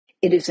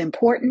It is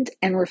important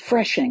and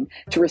refreshing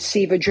to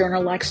receive a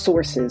journal like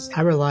Sources.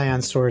 I rely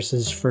on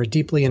Sources for a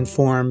deeply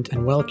informed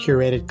and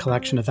well-curated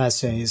collection of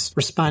essays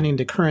responding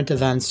to current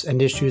events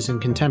and issues in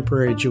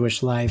contemporary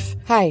Jewish life.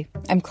 Hi,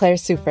 I'm Claire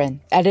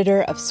Sufrin,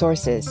 editor of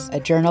Sources, a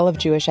journal of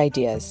Jewish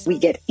ideas. We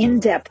get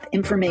in-depth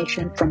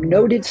information from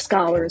noted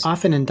scholars,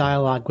 often in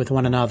dialogue with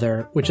one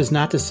another, which is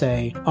not to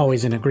say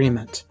always in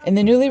agreement. In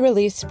the newly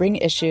released spring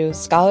issue,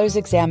 scholars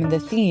examine the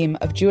theme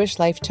of Jewish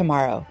life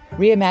tomorrow,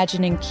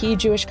 reimagining key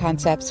Jewish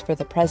concepts for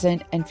the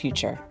present and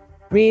future.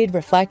 Read,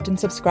 reflect, and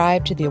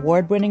subscribe to the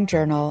award-winning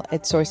journal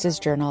at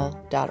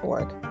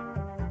sourcesjournal.org.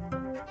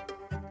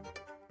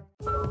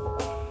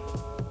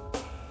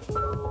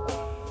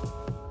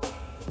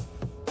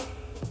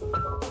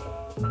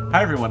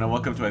 Hi everyone, and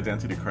welcome to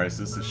Identity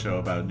Crisis, a show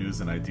about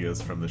news and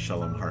ideas from the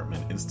Shalom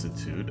Hartman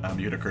Institute. I'm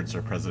Yehuda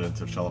Kurtzer,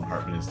 president of Shalom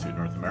Hartman Institute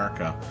North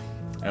America,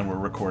 and we're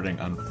recording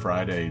on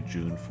Friday,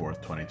 June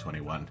 4th,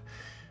 2021.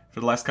 For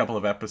the last couple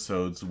of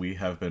episodes, we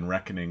have been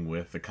reckoning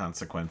with the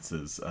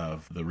consequences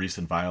of the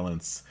recent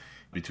violence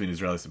between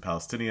Israelis and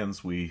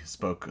Palestinians. We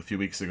spoke a few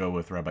weeks ago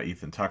with Rabbi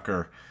Ethan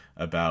Tucker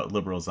about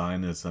liberal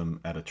Zionism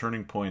at a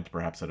turning point,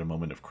 perhaps at a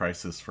moment of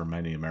crisis for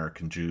many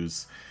American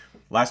Jews.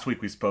 Last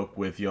week we spoke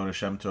with Yonah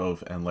Shem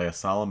Tov and Leah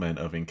Solomon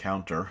of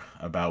Encounter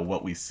about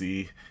what we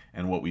see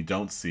and what we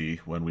don't see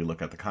when we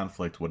look at the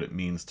conflict, what it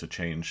means to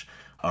change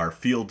our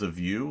field of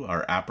view,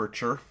 our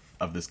aperture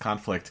of this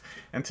conflict.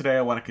 And today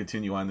I want to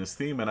continue on this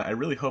theme, and I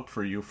really hope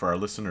for you, for our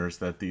listeners,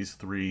 that these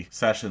three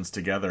sessions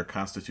together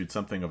constitute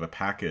something of a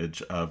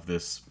package of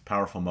this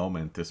powerful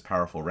moment, this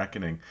powerful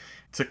reckoning,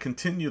 to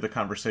continue the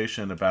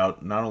conversation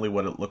about not only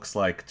what it looks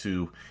like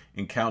to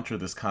encounter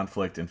this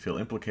conflict and feel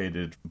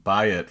implicated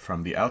by it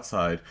from the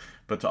outside,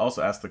 but to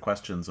also ask the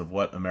questions of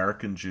what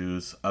American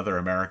Jews, other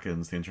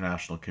Americans, the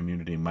international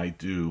community might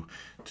do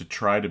to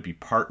try to be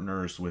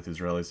partners with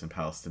Israelis and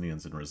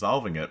Palestinians in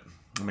resolving it.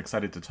 I'm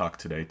excited to talk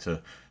today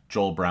to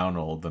Joel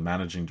Brownell, the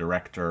managing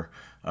director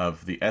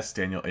of the S.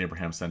 Daniel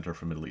Abraham Center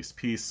for Middle East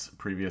Peace,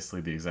 previously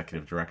the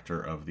executive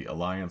director of the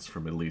Alliance for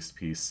Middle East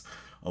Peace,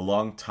 a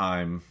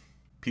longtime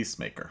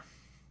peacemaker.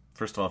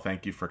 First of all,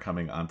 thank you for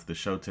coming onto the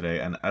show today,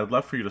 and I would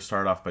love for you to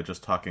start off by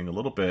just talking a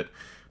little bit,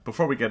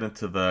 before we get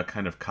into the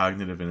kind of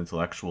cognitive and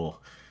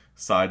intellectual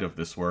side of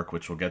this work,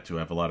 which we'll get to. I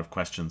have a lot of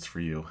questions for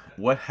you.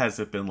 What has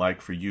it been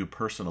like for you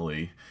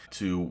personally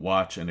to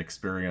watch and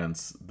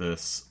experience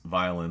this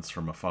violence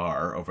from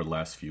afar over the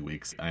last few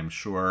weeks? I'm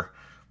sure,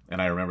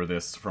 and I remember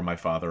this from my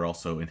father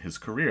also in his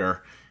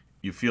career,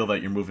 you feel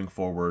that you're moving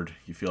forward,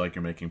 you feel like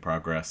you're making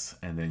progress,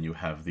 and then you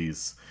have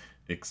these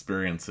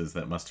experiences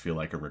that must feel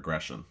like a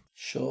regression.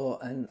 Sure,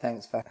 and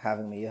thanks for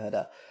having me,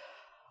 Yehuda.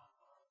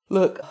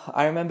 Look,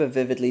 I remember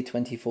vividly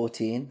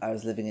 2014. I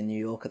was living in New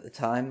York at the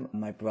time.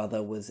 My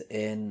brother was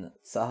in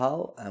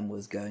Sahel and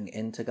was going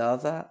into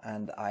Gaza,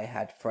 and I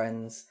had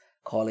friends,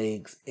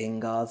 colleagues in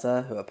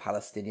Gaza who are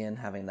Palestinian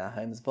having their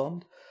homes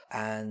bombed,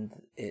 and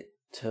it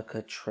took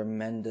a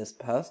tremendous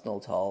personal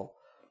toll.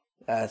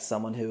 As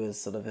someone who was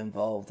sort of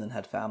involved and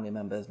had family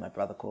members, my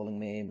brother calling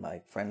me,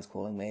 my friends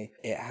calling me,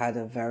 it had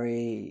a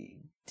very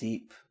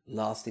deep,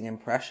 lasting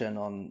impression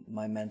on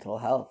my mental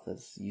health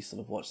as you sort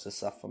of watch this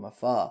stuff from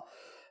afar.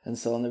 And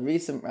so on the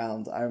recent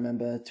round, I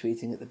remember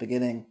tweeting at the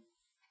beginning,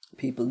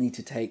 people need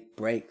to take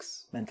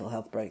breaks, mental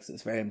health breaks.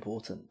 It's very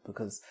important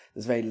because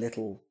there's very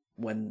little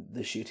when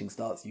the shooting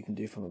starts you can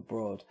do from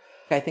abroad.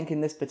 I think in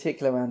this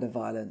particular round of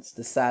violence,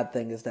 the sad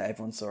thing is that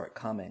everyone saw it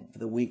coming. For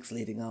the weeks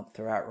leading up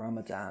throughout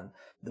Ramadan,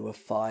 there were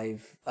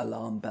 5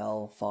 alarm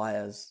bell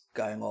fires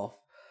going off,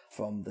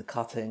 from the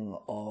cutting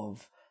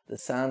of the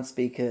sound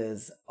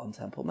speakers on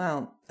Temple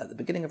Mount at the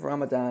beginning of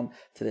Ramadan,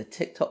 to the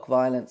TikTok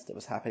violence that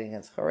was happening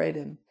against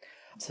Haredim,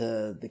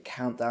 to the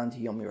countdown to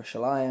Yom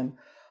Yerushalayim,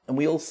 and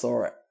we all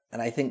saw it.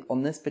 And I think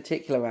on this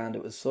particular round,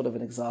 it was sort of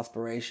an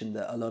exasperation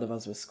that a lot of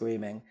us were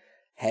screaming,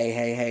 hey,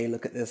 hey, hey,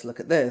 look at this,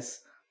 look at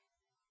this.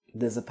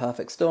 There's a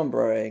perfect storm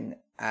brewing,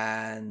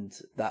 and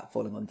that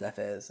falling on deaf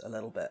ears a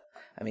little bit.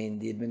 I mean,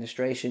 the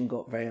administration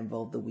got very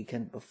involved the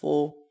weekend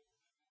before,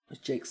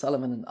 with Jake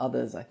Sullivan and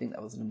others. I think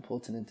that was an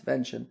important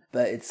intervention,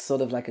 but it's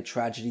sort of like a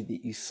tragedy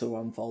that you saw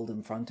unfold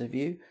in front of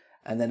you.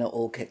 And then it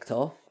all kicked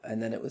off,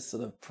 and then it was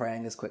sort of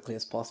praying as quickly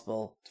as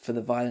possible for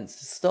the violence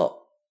to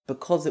stop,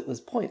 because it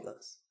was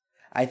pointless.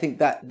 I think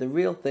that the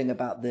real thing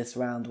about this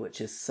round,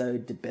 which is so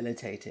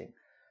debilitating,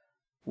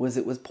 was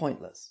it was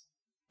pointless.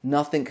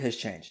 Nothing has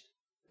changed.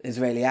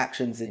 Israeli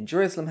actions in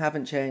Jerusalem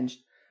haven't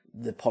changed.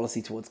 The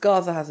policy towards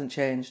Gaza hasn't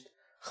changed.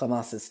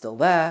 Hamas is still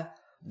there.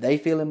 They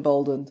feel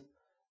emboldened.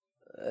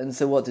 And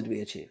so what did we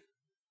achieve?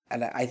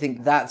 And I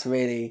think that's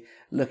really,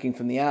 looking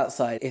from the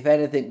outside, if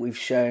anything, we've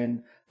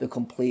shown the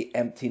complete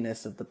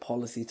emptiness of the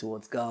policy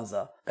towards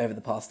Gaza over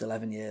the past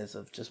 11 years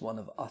of just one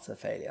of utter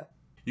failure.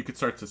 You could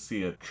start to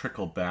see it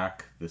trickle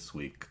back this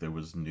week. There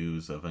was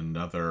news of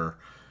another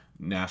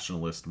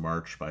nationalist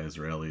march by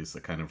Israelis,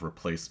 a kind of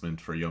replacement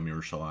for Yom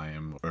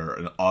Yerushalayim, or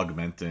an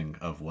augmenting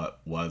of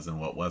what was and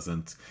what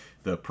wasn't.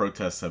 The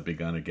protests have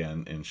begun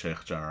again in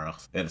Sheikh Jarrah.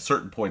 At a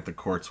certain point, the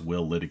courts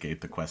will litigate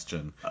the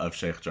question of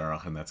Sheikh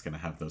Jarrah, and that's going to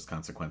have those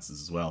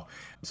consequences as well.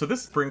 So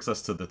this brings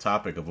us to the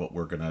topic of what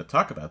we're going to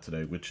talk about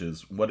today, which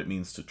is what it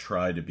means to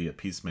try to be a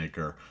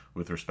peacemaker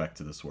with respect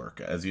to this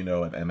work. As you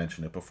know, and I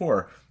mentioned it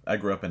before, I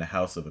grew up in a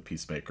house of a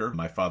peacemaker.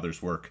 My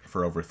father's work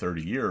for over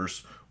 30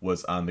 years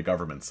was on the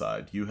government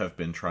side. You have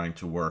been trying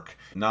to work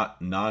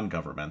not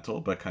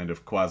non-governmental, but kind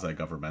of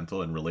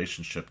quasi-governmental in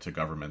relationship to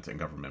government and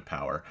government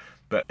power.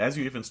 But as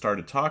you even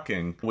started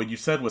talking, what you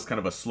said was kind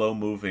of a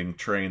slow-moving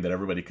train that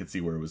everybody could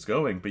see where it was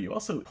going, but you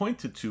also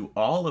pointed to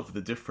all of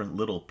the different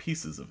little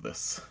pieces of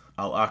this.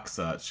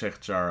 Al-Aqsa,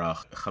 Sheikh Jarrah,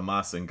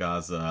 Hamas in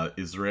Gaza,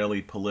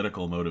 Israeli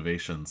political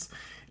motivations.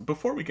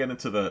 Before we get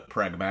into the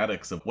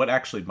pragmatics of what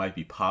actually might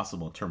be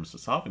possible in terms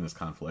of solving this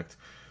conflict,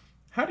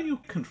 how do you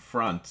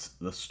confront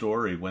the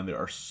story when there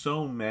are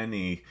so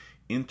many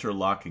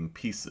interlocking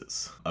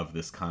pieces of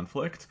this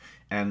conflict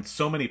and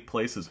so many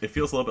places? It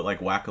feels a little bit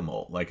like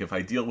whack-a-mole. Like if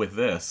I deal with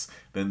this,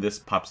 then this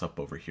pops up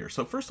over here.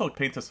 So first I'll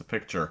paint us a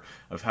picture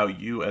of how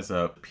you as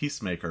a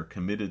peacemaker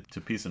committed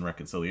to peace and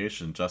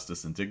reconciliation,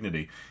 justice and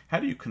dignity, how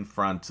do you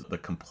confront the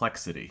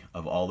complexity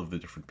of all of the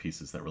different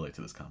pieces that relate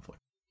to this conflict?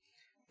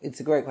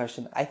 It's a great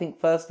question. I think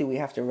firstly we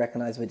have to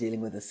recognize we're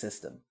dealing with a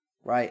system,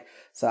 right?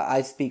 So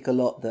I speak a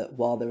lot that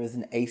while there is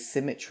an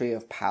asymmetry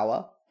of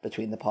power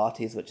between the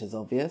parties, which is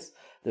obvious,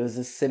 there is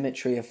a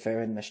symmetry of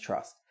fear and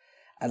mistrust.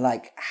 And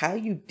like how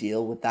you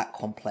deal with that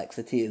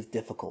complexity is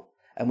difficult.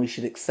 And we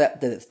should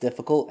accept that it's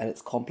difficult and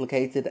it's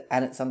complicated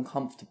and it's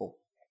uncomfortable.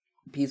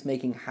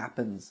 Peacemaking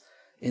happens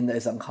in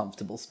those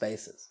uncomfortable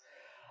spaces.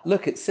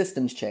 Look, it's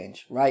systems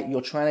change, right? You're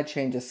trying to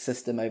change a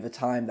system over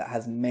time that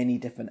has many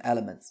different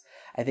elements.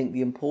 I think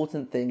the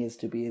important thing is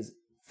to be as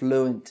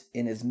fluent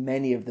in as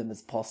many of them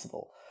as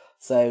possible.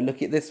 So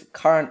look at this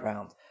current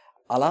round.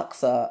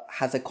 Al-Aqsa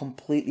has a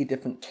completely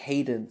different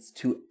cadence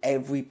to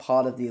every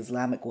part of the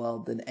Islamic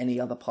world than any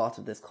other part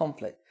of this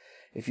conflict.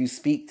 If you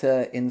speak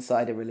to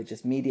insider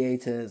religious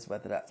mediators,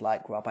 whether that's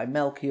like Rabbi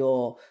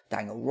Melchior,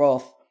 Daniel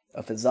Roth,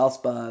 Ofer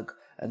Salzberg,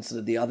 and sort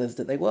of the others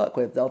that they work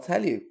with, they'll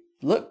tell you,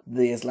 look,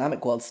 the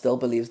Islamic world still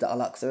believes that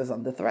Al-Aqsa is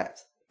under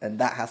threat, and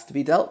that has to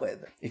be dealt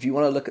with. If you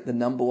want to look at the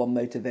number one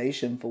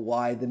motivation for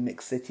why the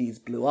mixed cities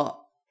blew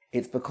up,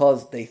 it's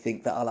because they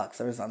think that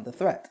Al-Aqsa is under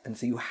threat, and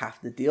so you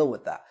have to deal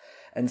with that.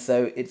 And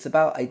so it's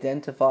about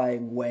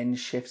identifying when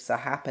shifts are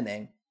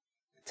happening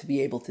to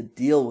be able to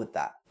deal with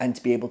that and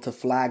to be able to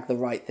flag the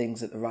right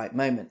things at the right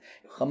moment.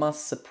 Hamas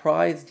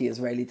surprised the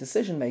Israeli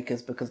decision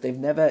makers because they've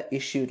never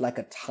issued like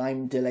a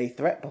time delay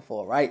threat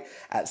before, right?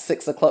 At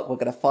 6 o'clock, we're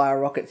going to fire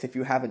rockets if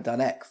you haven't done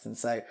X. And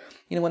so,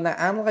 when they're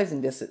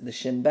analyzing this at the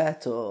Shin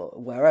Bet or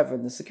wherever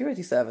in the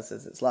security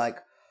services, it's like,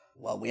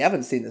 well, we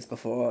haven't seen this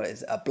before.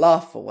 Is it a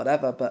bluff or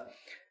whatever? But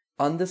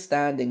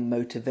understanding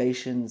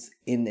motivations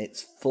in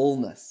its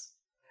fullness,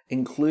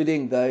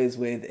 including those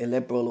with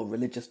illiberal or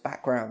religious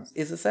backgrounds,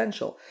 is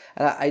essential.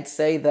 And I'd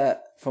say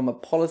that from a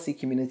policy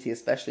community,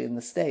 especially in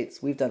the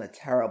States, we've done a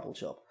terrible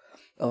job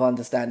of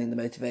understanding the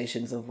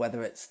motivations of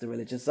whether it's the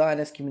religious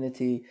Zionist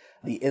community,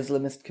 the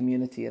Islamist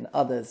community, and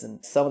others.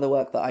 And some of the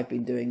work that I've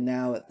been doing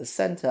now at the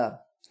center,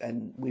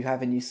 and we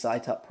have a new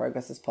site up,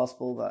 Progress is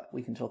Possible, that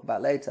we can talk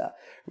about later,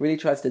 really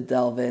tries to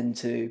delve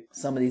into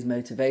some of these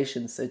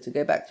motivations. So to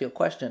go back to your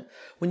question,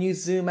 when you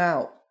zoom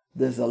out,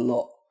 there's a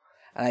lot.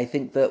 And I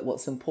think that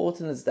what's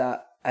important is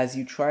that as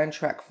you try and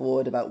track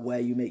forward about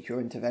where you make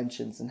your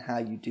interventions and how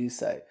you do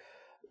so,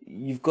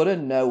 you've got to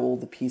know all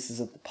the pieces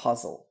of the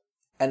puzzle.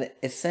 And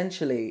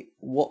essentially,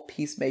 what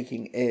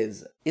peacemaking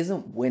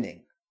isn't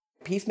winning.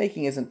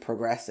 Peacemaking isn't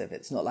progressive.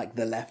 It's not like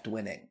the left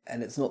winning.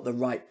 And it's not the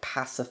right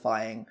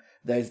pacifying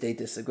those they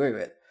disagree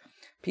with.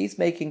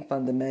 Peacemaking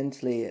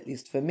fundamentally, at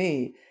least for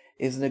me,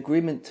 is an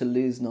agreement to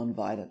lose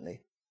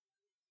non-violently.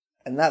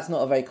 And that's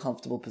not a very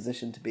comfortable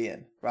position to be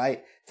in,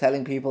 right?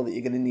 Telling people that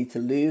you're going to need to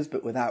lose,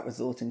 but without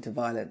resorting to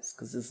violence,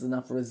 because there's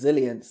enough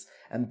resilience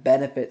and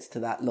benefits to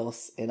that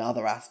loss in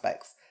other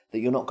aspects that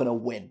you're not going to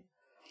win.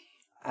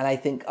 And I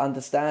think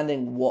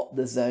understanding what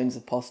the zones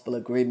of possible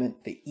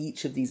agreement for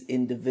each of these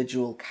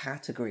individual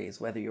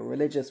categories, whether you're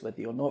religious,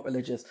 whether you're not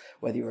religious,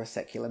 whether you're a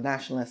secular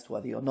nationalist,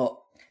 whether you're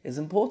not, is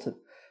important.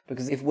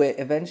 Because if we're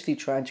eventually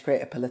trying to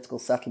create a political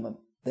settlement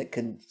that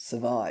can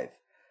survive,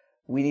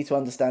 we need to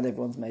understand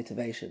everyone's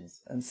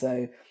motivations. And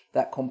so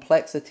that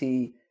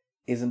complexity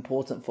is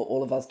important for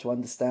all of us to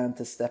understand,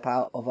 to step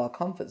out of our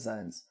comfort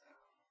zones.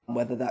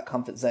 Whether that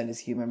comfort zone is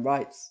human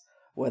rights,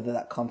 whether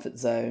that comfort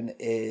zone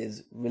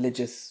is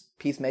religious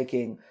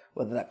peacemaking,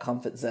 whether that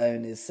comfort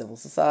zone is civil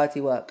society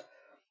work,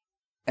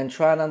 and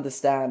try and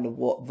understand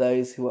what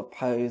those who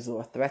oppose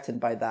or are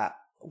threatened by that,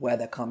 where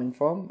they're coming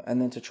from, and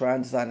then to try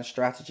and design a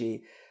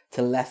strategy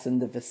to lessen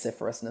the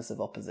vociferousness of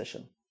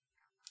opposition.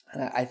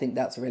 And I think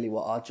that's really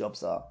what our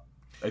jobs are.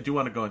 I do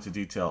want to go into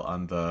detail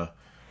on the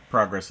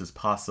Progress is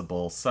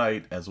Possible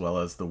site, as well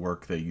as the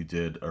work that you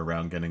did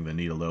around getting the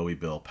Nita Lowey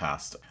bill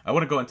passed. I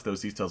want to go into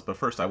those details, but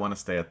first I want to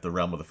stay at the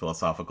realm of the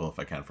philosophical if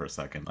I can for a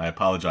second. I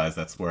apologize,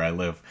 that's where I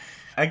live.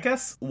 I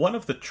guess one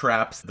of the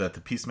traps that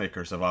the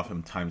peacemakers have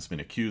oftentimes been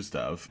accused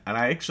of, and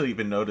I actually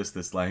even noticed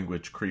this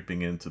language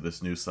creeping into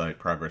this new site,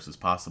 Progress is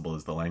Possible,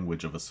 is the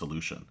language of a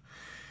solution.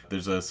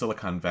 There's a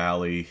Silicon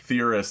Valley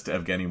theorist,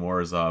 Evgeny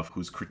Morozov,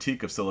 whose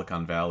critique of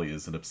Silicon Valley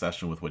is an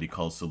obsession with what he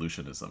calls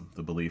solutionism,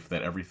 the belief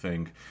that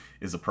everything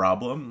is a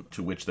problem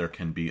to which there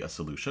can be a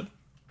solution.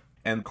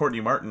 And Courtney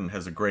Martin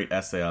has a great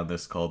essay on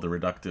this called The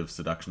Reductive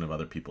Seduction of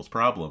Other People's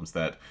Problems,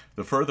 that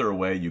the further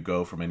away you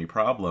go from any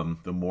problem,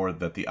 the more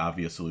that the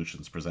obvious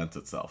solutions present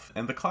itself.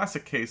 And the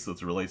classic case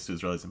that relates to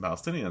Israelis and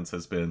Palestinians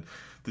has been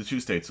the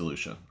two-state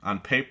solution. On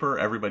paper,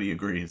 everybody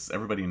agrees,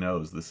 everybody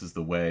knows this is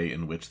the way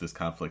in which this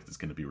conflict is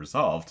going to be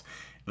resolved.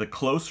 The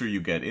closer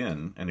you get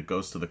in, and it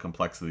goes to the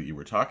complexity that you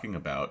were talking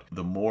about,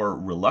 the more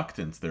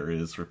reluctance there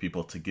is for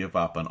people to give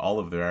up on all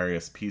of their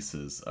various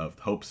pieces of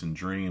hopes and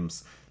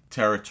dreams,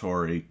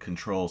 territory,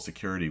 control,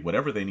 security,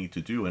 whatever they need to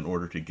do in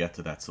order to get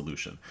to that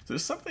solution. So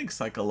there's something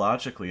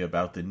psychologically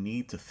about the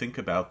need to think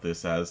about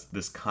this as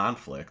this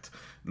conflict,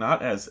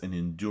 not as an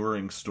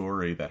enduring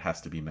story that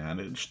has to be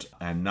managed,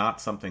 and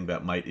not something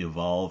that might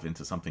evolve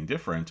into something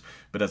different,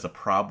 but as a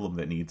problem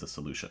that needs a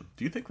solution.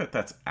 Do you think that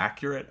that's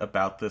accurate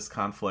about this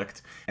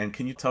conflict? And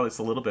can you tell us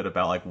a little bit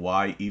about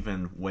why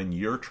even when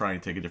you're trying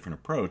to take a different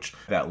approach,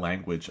 that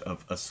language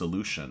of a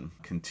solution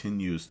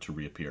continues to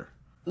reappear?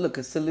 Look,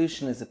 a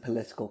solution is a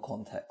political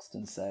context,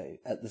 and so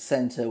at the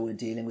center we're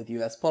dealing with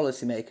US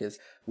policymakers.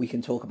 We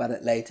can talk about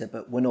it later,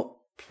 but we're not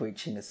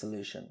preaching a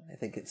solution. I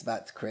think it's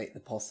about to create the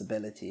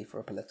possibility for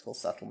a political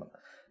settlement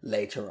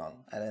later on.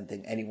 I don't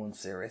think anyone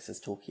serious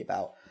is talking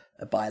about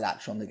a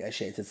bilateral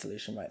negotiated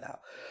solution right now.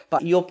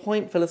 But your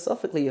point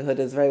philosophically, Yehuda,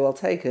 is very well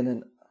taken,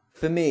 and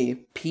for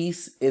me,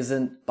 peace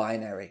isn't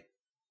binary.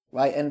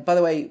 Right? And by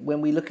the way,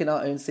 when we look in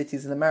our own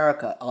cities in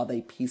America, are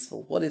they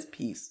peaceful? What is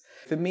peace?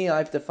 For me,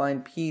 I've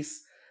defined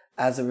peace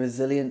as a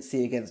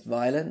resiliency against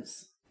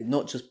violence,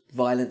 not just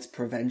violence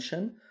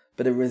prevention,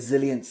 but a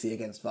resiliency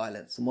against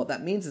violence. And what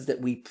that means is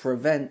that we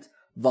prevent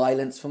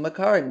violence from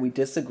occurring. We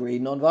disagree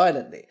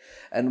non-violently.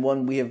 And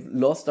when we have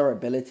lost our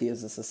ability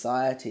as a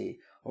society,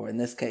 or in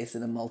this case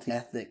in a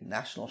multi-ethnic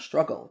national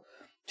struggle,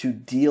 to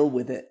deal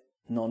with it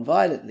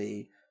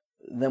non-violently,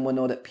 then we're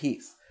not at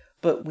peace.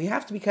 But we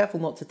have to be careful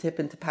not to tip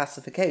into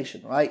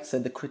pacification, right? So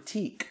the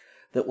critique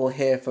that we'll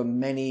hear from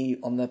many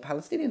on the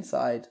Palestinian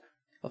side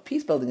of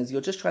peace building is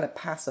you're just trying to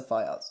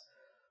pacify us.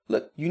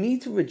 Look, you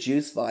need to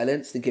reduce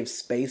violence to give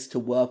space to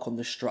work on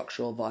the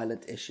structural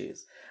violent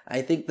issues.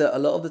 I think that a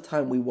lot of the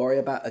time we worry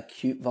about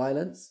acute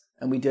violence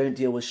and we don't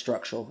deal with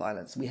structural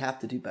violence. We have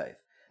to do both.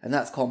 And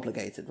that's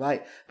complicated,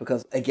 right?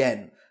 Because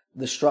again,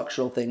 the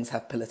structural things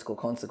have political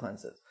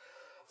consequences.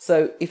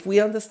 So if we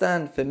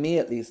understand, for me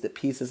at least, that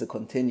peace is a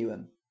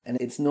continuum, and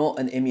it's not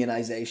an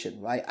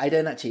immunization, right? I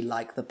don't actually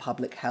like the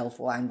public health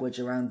language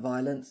around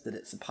violence, that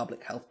it's a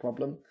public health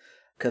problem,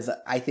 because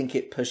I think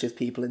it pushes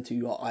people into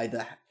you're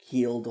either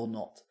healed or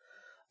not.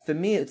 For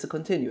me, it's a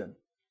continuum.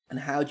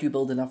 And how do you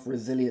build enough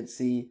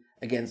resiliency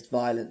against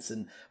violence?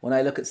 And when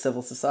I look at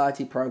civil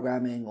society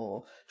programming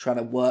or trying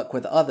to work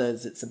with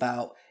others, it's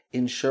about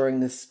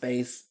ensuring this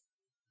space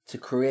to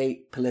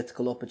create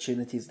political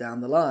opportunities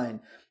down the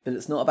line. But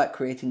it's not about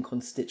creating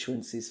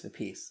constituencies for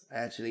peace.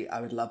 I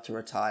would love to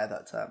retire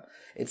that term.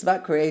 It's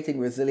about creating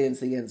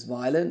resilience against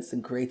violence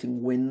and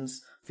creating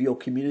wins for your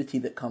community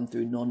that come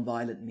through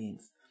non-violent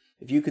means.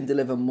 If you can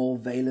deliver more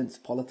valence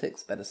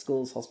politics, better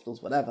schools,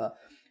 hospitals, whatever,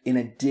 in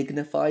a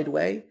dignified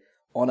way,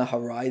 on a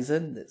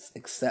horizon that's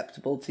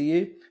acceptable to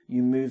you,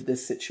 you move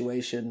this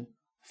situation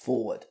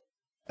forward.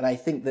 And I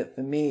think that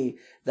for me,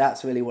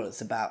 that's really what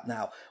it's about.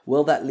 Now,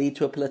 will that lead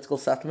to a political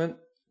settlement?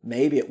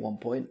 Maybe at one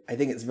point. I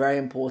think it's very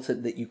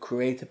important that you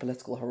create a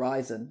political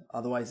horizon,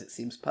 otherwise it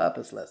seems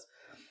purposeless.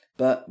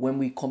 But when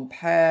we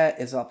compare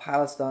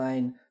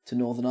Israel-Palestine to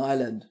Northern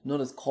Ireland, not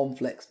as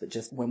conflicts, but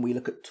just when we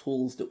look at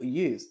tools that we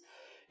use.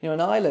 In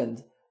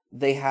Ireland,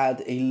 they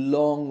had a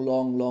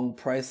long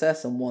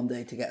process and one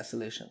day to get a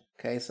solution.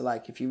 Okay, so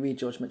if you read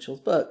George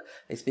Mitchell's book,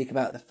 they speak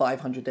about the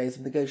 500 days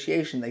of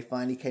negotiation. They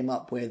finally came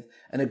up with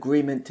an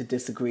agreement to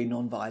disagree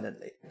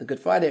non-violently. The Good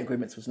Friday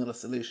Agreements was not a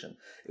solution.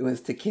 It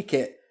was to kick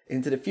it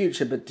into the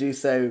future, but do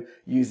so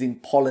using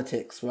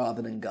politics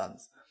rather than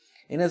guns.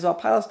 In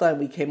Israel-Palestine,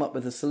 we came up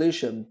with a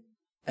solution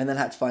and then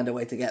had to find a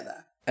way to get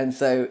there. And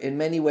so in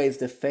many ways,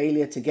 the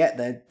failure to get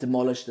there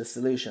demolished the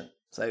solution.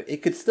 So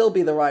it could still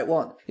be the right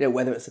one.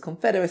 Whether it's a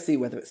confederacy,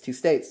 whether it's two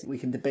states, we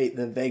can debate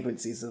the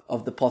vagrancies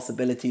of the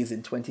possibilities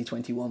in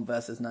 2021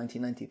 versus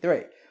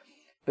 1993.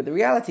 But the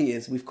reality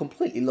is we've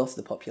completely lost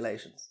the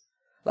populations.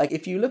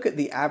 If you look at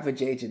the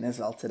average age in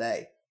Israel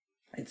today,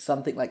 it's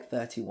something like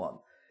 31.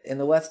 In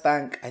the West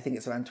Bank, I think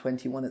it's around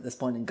 21 at this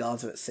point. In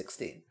Gaza, it's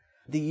 16.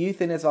 The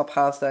youth in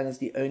Israel-Palestine is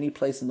the only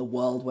place in the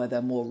world where they're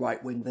more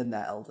right-wing than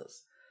their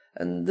elders.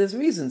 And there's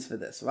reasons for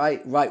this,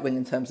 right? Right-wing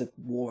in terms of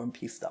war and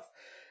peace stuff.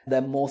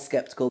 They're more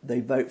skeptical. They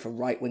vote for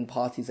right-wing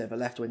parties over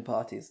left-wing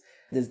parties.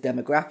 There's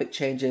demographic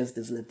changes,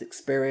 there's lived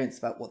experience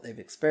about what they've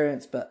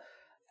experienced, but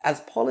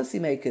as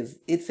policymakers,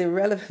 it's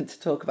irrelevant to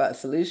talk about a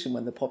solution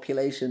when the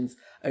population's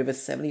over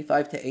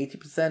 75 to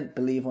 80%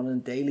 believe on a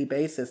daily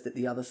basis that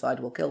the other side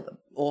will kill them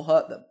or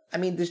hurt them. I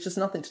mean, there's just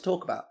nothing to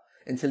talk about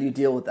until you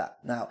deal with that.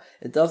 Now,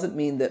 it doesn't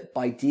mean that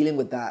by dealing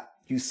with that,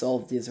 you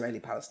solve the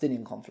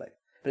Israeli-Palestinian conflict,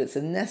 but it's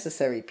a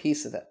necessary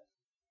piece of it.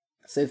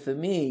 So for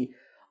me,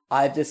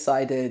 I've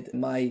decided in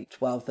my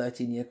 12,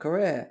 13-year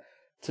career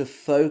to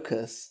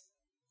focus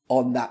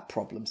on that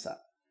problem set.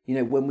 You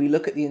know, when we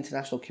look at the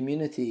international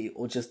community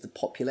or just the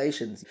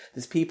populations,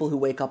 there's people who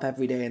wake up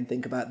every day and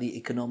think about the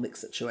economic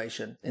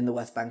situation in the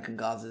West Bank and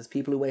Gaza. There's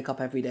people who wake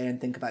up every day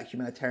and think about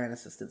humanitarian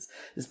assistance.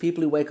 There's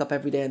people who wake up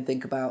every day and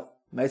think about,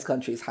 most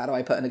countries, how do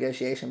I put a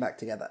negotiation back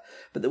together?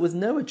 But there was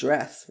no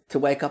address to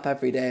wake up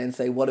every day and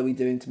say, what are we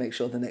doing to make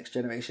sure the next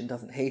generation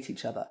doesn't hate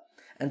each other?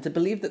 And to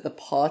believe that the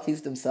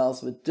parties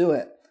themselves would do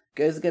it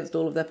goes against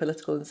all of their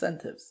political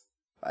incentives,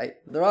 right?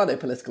 There are no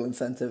political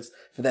incentives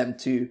for them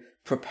to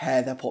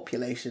prepare their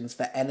populations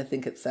for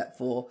anything except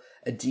for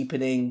a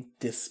deepening,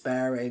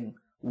 despairing,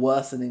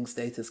 worsening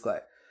status quo.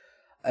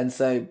 And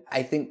so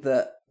I think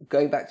that,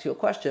 going back to your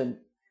question,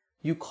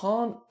 you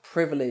can't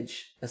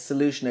privilege a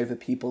solution over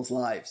people's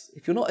lives.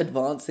 If you're not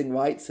advancing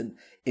rights and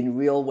in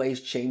real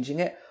ways changing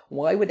it,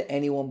 why would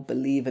anyone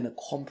believe in a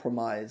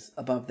compromise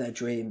above their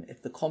dream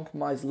if the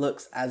compromise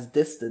looks as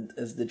distant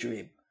as the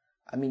dream?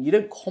 I mean, you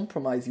don't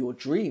compromise your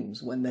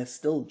dreams when they're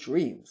still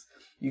dreams.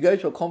 You go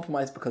to a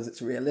compromise because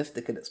it's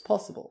realistic and it's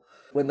possible.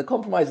 When the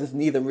compromise is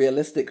neither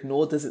realistic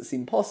nor does it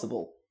seem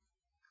possible,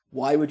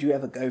 why would you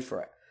ever go for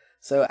it?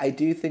 So I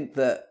do think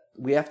that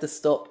we have to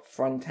stop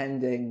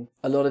front-ending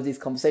a lot of these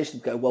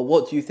conversations. Go, well,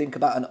 what do you think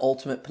about an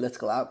ultimate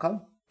political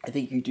outcome? I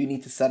think you do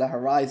need to set a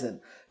horizon.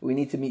 We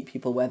need to meet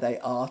people where they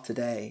are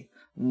today,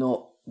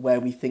 not where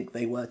we think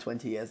they were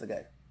 20 years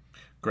ago.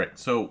 Great.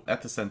 So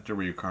at the center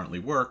where you currently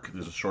work,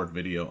 there's a short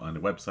video on the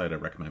website. I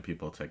recommend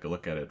people take a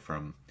look at it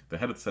from the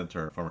head of the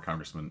center, former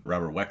Congressman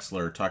Robert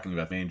Wexler, talking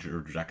about major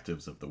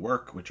objectives of the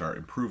work, which are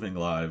improving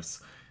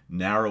lives,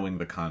 narrowing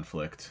the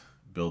conflict,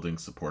 building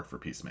support for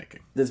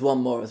peacemaking. There's one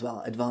more as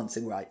well.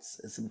 Advancing rights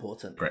is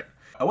important. Great.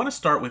 I want to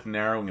start with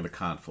narrowing the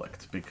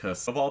conflict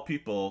because, of all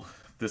people,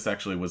 this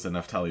actually was a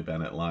Naftali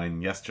Bennett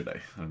line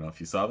yesterday. I don't know if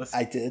you saw this.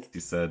 I did.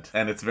 He said,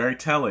 and it's very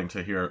telling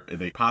to hear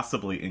the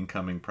possibly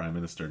incoming Prime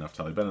Minister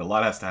Naftali Bennett. A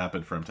lot has to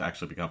happen for him to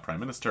actually become Prime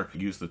Minister. He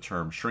used the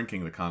term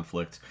shrinking the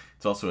conflict.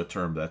 It's also a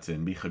term that's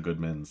in Micha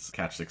Goodman's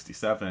Catch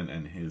 67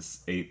 and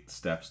his 8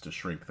 steps to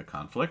shrink the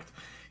conflict.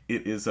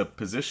 It is a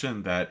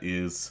position that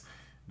is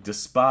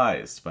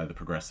despised by the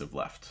progressive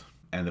left.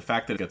 And the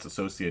fact that it gets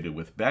associated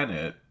with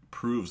Bennett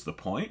proves the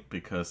point,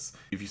 because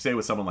if you say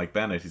with someone like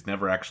Bennett, he's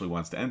never actually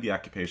wants to end the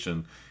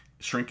occupation,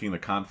 shrinking the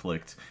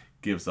conflict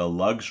gives a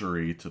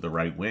luxury to the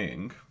right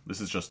wing. This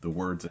is just the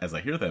words as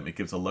I hear them. It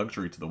gives a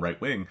luxury to the right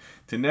wing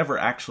to never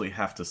actually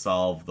have to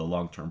solve the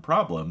long-term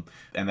problem,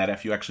 and that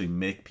if you actually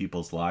make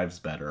people's lives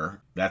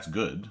better, that's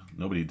good.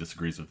 Nobody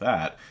disagrees with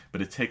that,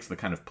 but it takes the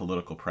kind of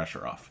political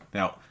pressure off.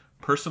 Now,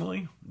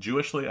 personally,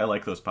 Jewishly, I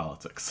like those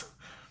politics.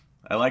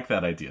 I like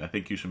that idea. I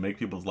think you should make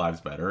people's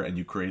lives better, and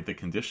you create the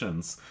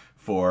conditions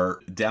for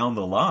down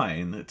the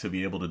line to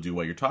be able to do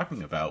what you're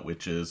talking about,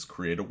 which is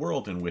create a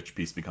world in which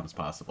peace becomes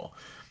possible.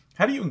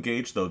 How do you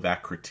engage, though,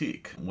 that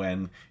critique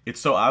when it's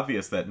so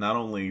obvious that not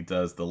only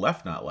does the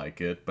left not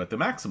like it, but the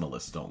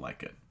maximalists don't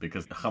like it?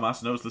 Because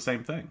Hamas knows the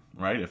same thing,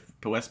 right? If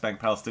the West Bank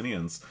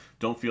Palestinians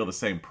don't feel the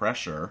same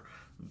pressure,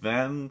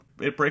 then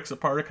it breaks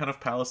apart a kind of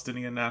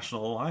Palestinian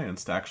national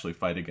alliance to actually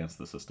fight against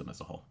the system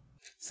as a whole.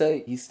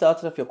 So you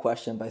started off your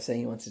question by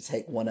saying you want to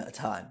take one at a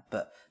time,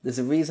 but there's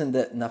a reason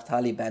that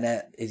Naftali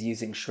Bennett is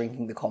using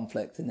shrinking the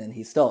conflict and then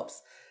he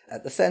stops.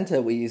 At the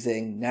center, we're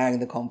using narrowing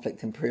the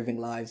conflict, improving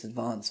lives,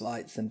 advance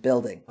rights, and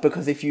building.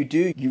 Because if you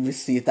do, you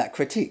receive that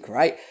critique,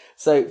 right?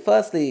 So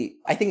firstly,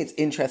 I think it's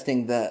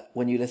interesting that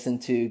when you listen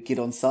to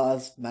Gideon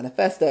Saar's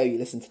manifesto, you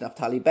listen to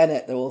Naftali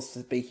Bennett, they're all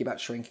speaking about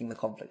shrinking the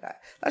conflict.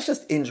 That's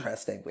just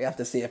interesting. We have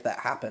to see if that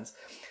happens.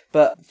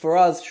 But for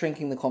us,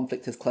 shrinking the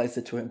conflict is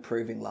closer to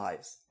improving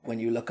lives when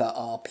you look at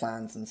our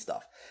plans and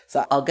stuff.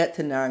 So I'll get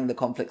to narrowing the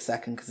conflict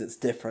second because it's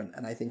different,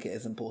 and I think it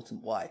is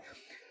important why.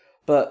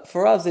 But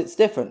for us, it's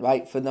different,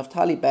 right? For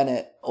Naftali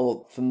Bennett,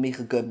 or for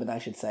Micha Goodman, I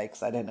should say,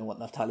 because I don't know what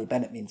Naftali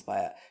Bennett means by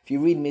it. If you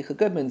read Micha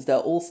Goodman's, they're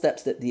all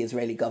steps that the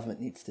Israeli government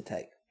needs to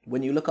take.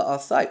 When you look at our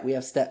site, we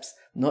have steps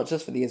not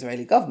just for the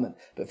Israeli government,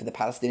 but for the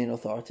Palestinian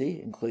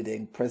Authority,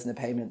 including prisoner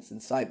payments,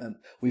 incitement.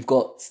 We've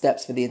got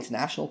steps for the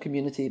international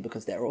community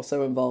because they're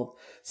also involved.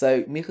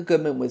 So Micha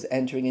Goodman was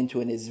entering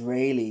into an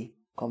Israeli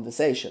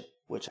conversation,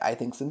 which I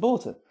think is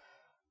important.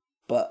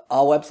 But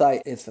our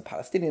website is for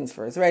Palestinians,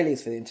 for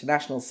Israelis, for the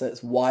international, so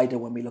it's wider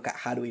when we look at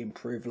how do we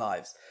improve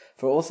lives.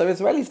 For also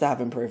Israelis to have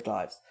improved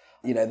lives.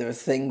 You know, there are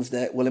things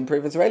that will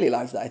improve Israeli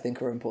lives that I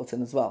think are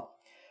important as well.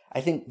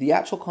 I think the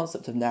actual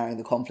concept of narrowing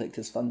the conflict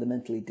is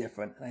fundamentally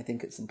different, and I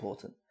think it's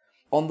important.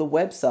 On the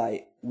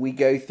website, we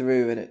go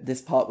through, and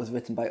this part was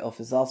written by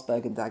Ofer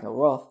Zalsberg and Daniel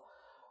Roth,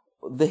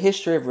 the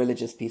history of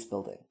religious peace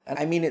building. And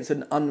I mean, it's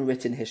an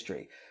unwritten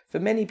history. For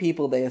many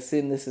people, they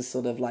assume this is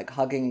sort of like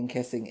hugging and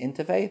kissing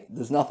interfaith.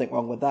 There's nothing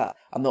wrong with that.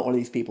 I'm not one of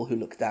these people who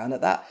look down at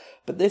that.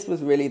 But this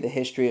was really the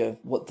history of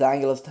what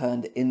Daniel has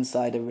turned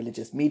insider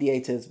religious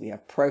mediators. We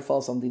have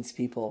profiles on these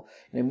people.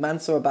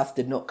 Mansour Abbas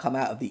did not come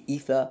out of the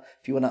ether.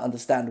 If you want to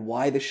understand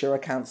why the Shura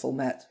Council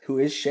met, who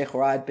is Sheikh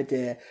Raad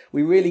Badir,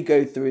 we really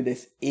go through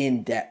this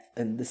in depth.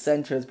 And the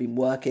center has been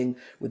working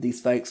with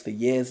these folks for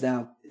years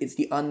now. It's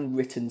the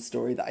unwritten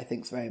story that I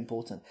think is very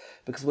important.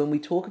 Because when we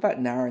talk about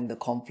narrowing the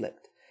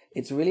conflict,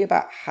 it's really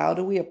about how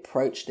do we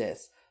approach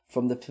this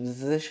from the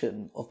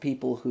position of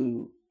people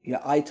who,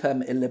 I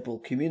term illiberal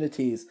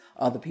communities,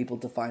 other people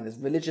define as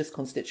religious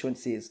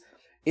constituencies.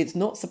 It's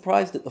not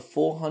surprised that the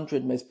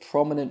 400 most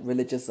prominent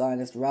religious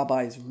Zionist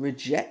rabbis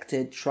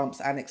rejected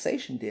Trump's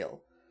annexation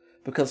deal,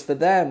 because for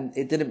them,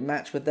 it didn't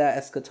match with their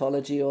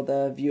eschatology or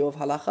their view of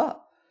halakha.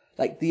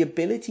 Like, the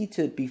ability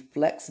to be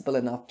flexible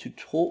enough to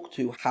talk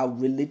to how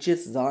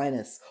religious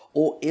Zionists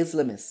or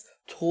Islamists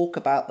talk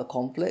about the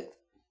conflict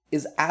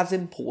is as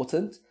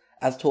important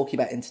as talking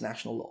about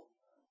international law.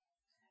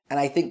 And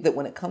I think that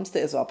when it comes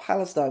to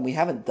Israel-Palestine, we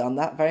haven't done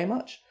that very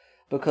much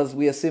because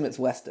we assume it's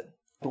Western.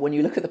 But when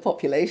you look at the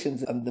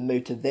populations and the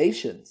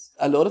motivations,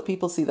 a lot of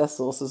people see their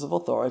sources of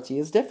authority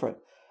as different.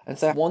 And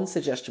so one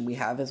suggestion we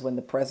have is when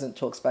the president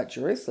talks about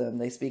Jerusalem,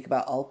 they speak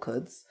about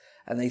Al-Quds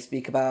and they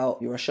speak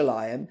about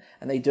Yerushalayim,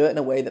 and they do it in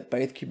a way that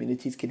both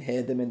communities can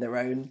hear them in their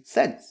own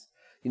sense.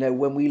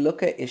 When we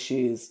look at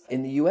issues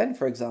in the UN,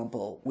 for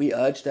example, we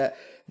urge that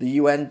the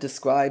UN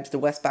describes the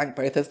West Bank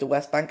both as the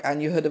West Bank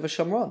and Yehuda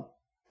v'Shomron.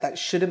 That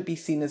shouldn't be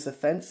seen as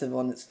offensive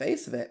on its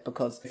face of it,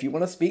 because if you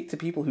want to speak to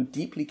people who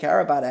deeply care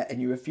about it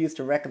and you refuse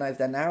to recognize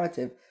their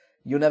narrative,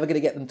 you're never going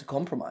to get them to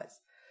compromise.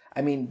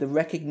 I mean, the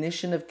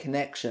recognition of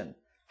connection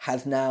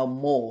has now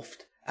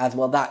morphed as,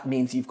 well, that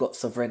means you've got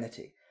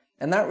sovereignty.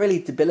 And that really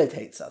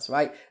debilitates us,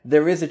 right?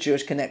 There is a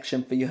Jewish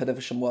connection for Yehuda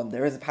v'Shomron.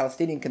 There is a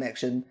Palestinian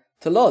connection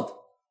to Lod,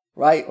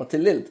 right? Or to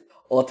Lild,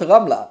 or to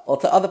Ramla, or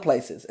to other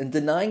places. And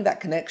denying that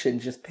connection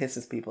just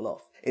pisses people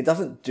off. It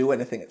doesn't do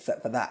anything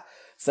except for that.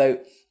 So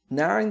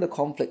narrowing the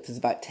conflict is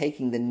about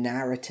taking the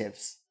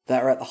narratives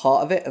that are at the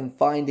heart of it and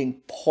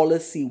finding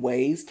policy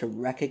ways to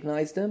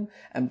recognize them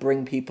and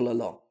bring people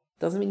along.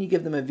 Doesn't mean you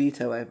give them a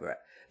veto over it,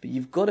 but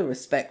you've got to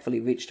respectfully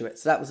reach to it.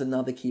 So that was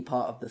another key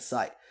part of the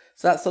site.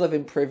 So that's sort of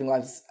improving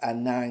lives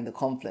and narrowing the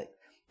conflict.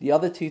 The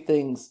other two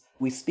things,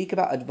 we speak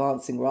about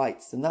advancing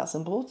rights, and that's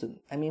important.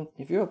 I mean,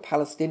 if you're a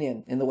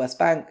Palestinian in the West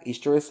Bank,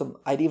 East Jerusalem,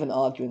 I'd even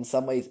argue in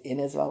some ways in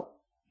Israel,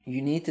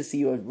 you need to see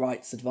your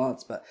rights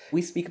advanced. But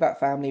we speak about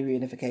family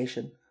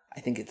reunification. I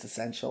think it's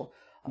essential.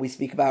 We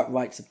speak about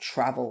rights of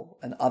travel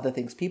and other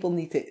things. People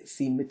need to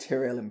see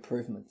material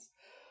improvements.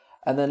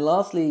 And then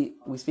lastly,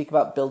 we speak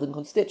about building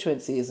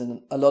constituencies,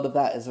 and a lot of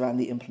that is around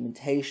the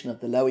implementation of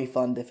the Lowy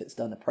Fund if it's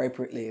done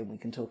appropriately, and we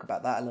can talk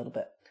about that a little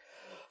bit.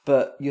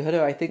 But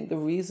Yehuda, I think the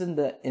reason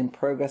that In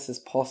Progress is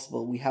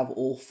possible, we have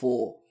all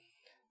four,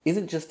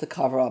 isn't just to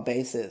cover our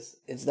bases.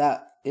 It's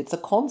that it's a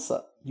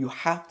concert. You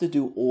have to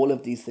do all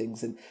of these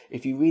things. And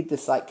if you read the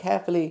site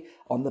carefully,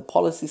 on the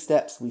policy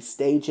steps, we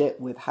stage it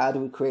with how do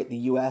we create the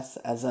US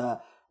as a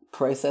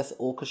process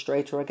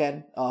orchestrator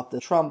again after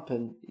Trump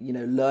and,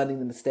 learning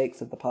the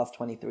mistakes of the past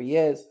 23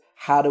 years.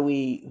 How do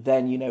we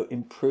then,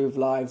 improve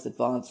lives,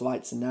 advance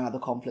rights, and narrow the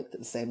conflict at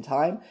the same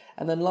time?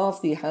 And then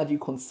lastly, how do you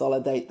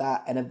consolidate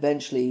that and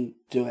eventually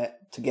do it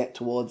to get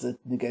towards a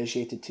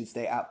negotiated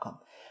two-state outcome?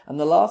 And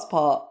the last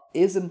part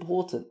is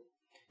important.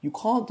 You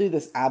can't do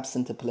this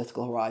absent a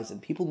political horizon.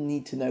 People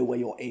need to know where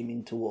you're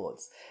aiming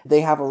towards.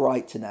 They have a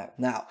right to know.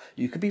 Now,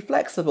 you could be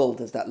flexible.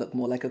 Does that look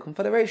more like a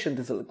confederation?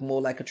 Does it look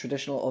more like a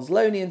traditional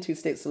Oslonian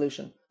two-state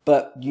solution?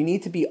 But you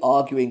need to be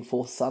arguing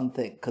for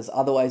something, because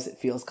otherwise it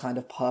feels kind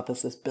of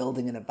purposeless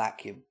building in a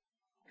vacuum.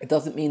 It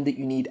doesn't mean that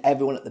you need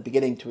everyone at the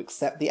beginning to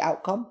accept the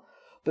outcome,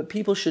 but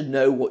people should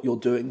know what you're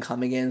doing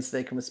coming in so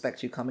they can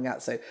respect you coming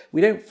out. So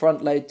we don't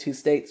front load two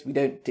states. We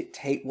don't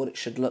dictate what it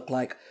should look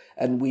like.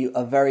 And we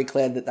are very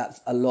clear that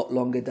that's a lot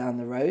longer down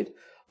the road.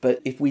 But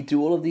if we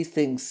do all of these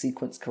things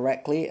sequenced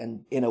correctly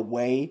and in a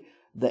way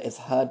that is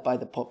heard by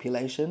the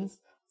populations,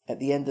 at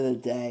the end of the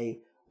day,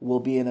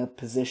 we'll be in a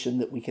position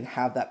that we can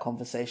have that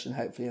conversation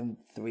hopefully in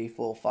 3,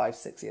 4, 5,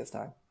 6 years'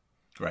 time.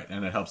 Right,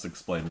 and it helps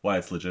explain why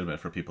it's legitimate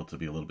for people to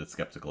be a little bit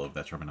skeptical of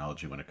that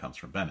terminology when it comes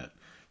from Bennett.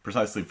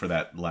 Precisely for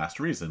that last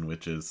reason,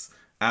 which is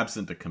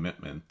absent a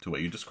commitment to what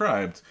you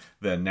described,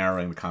 then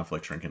narrowing the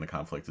conflict, shrinking the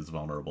conflict is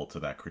vulnerable to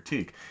that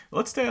critique.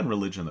 Let's stay on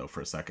religion, though,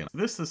 for a second.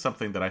 This is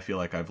something that I feel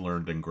like I've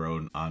learned and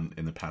grown on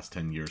in the past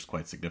 10 years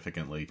quite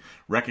significantly,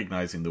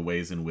 recognizing the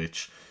ways in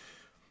which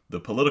the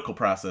political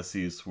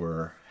processes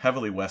were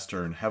heavily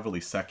Western,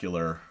 heavily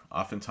secular.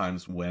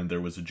 Oftentimes when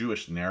there was a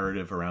Jewish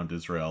narrative around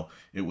Israel,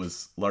 it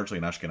was largely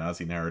an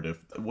Ashkenazi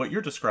narrative. What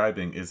you're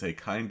describing is a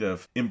kind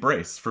of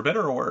embrace, for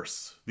better or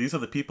worse. These are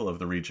the people of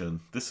the region.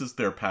 This is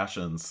their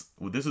passions.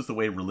 This is the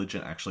way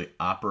religion actually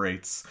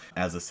operates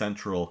as a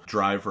central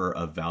driver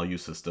of value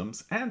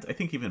systems. And I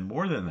think even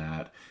more than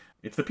that,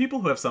 It's the people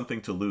who have something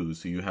to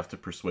lose who you have to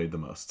persuade the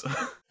most.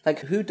 Like,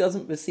 who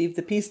doesn't receive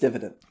the peace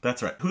dividend?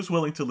 That's right. Who's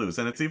willing to lose?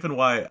 And it's even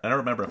why, I don't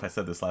remember if I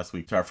said this last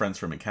week to our friends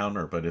from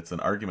Encounter, but it's an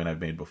argument I've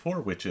made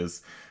before, which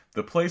is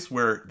the place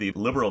where the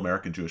liberal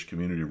American Jewish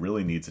community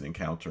really needs an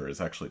encounter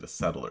is actually the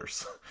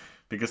settlers.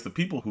 Because the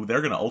people who they're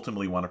going to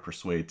ultimately want to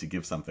persuade to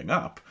give something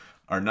up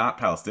are not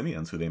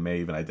Palestinians who they may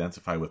even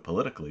identify with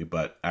politically,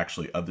 but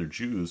actually other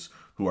Jews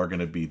who are going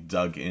to be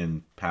dug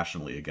in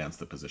passionately against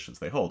the positions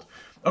they hold.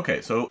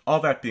 Okay, so all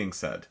that being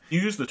said,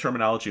 you use the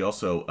terminology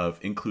also of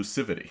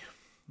inclusivity,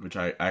 which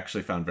I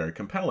actually found very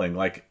compelling.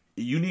 Like,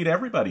 you need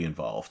everybody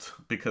involved,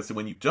 because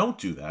when you don't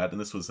do that, and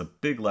this was a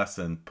big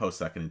lesson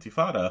post-Second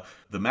Intifada,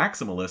 the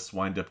maximalists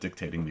wind up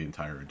dictating the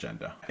entire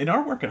agenda. In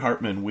our work at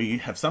Hartman, we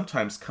have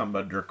sometimes come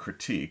under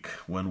critique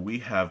when we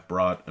have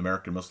brought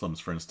American Muslims,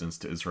 for instance,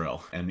 to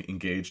Israel and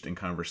engaged in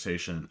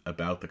conversation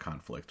about the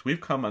conflict.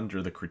 We've come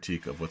under the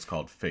critique of what's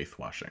called faith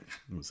washing.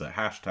 It was a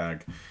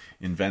hashtag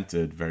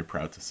invented, very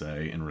proud to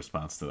say, in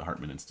response to the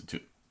Hartman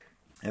Institute.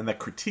 And that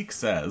critique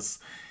says,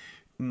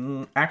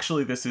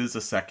 actually, this is a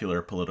secular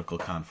political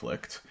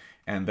conflict,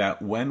 and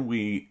that when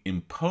we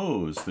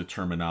impose the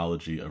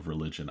terminology of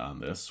religion on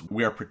this,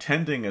 we are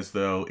pretending as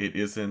though it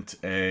isn't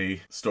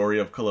a story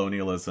of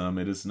colonialism,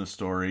 it isn't a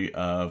story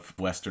of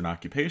Western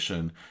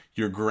occupation.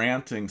 You're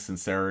granting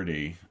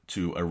sincerity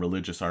to a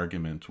religious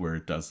argument where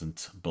it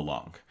doesn't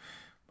belong.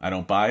 I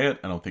don't buy it.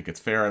 I don't think it's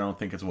fair. I don't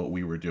think it's what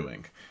we were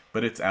doing.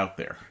 But it's out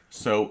there.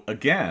 So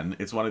again,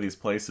 it's one of these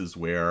places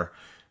where,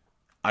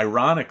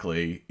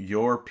 ironically,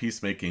 your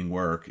peacemaking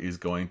work is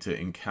going to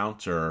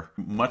encounter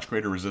much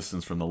greater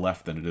resistance from the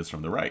left than it is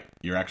from the right.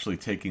 You're actually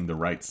taking the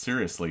right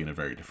seriously in a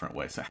very different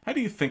way. So how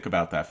do you think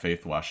about that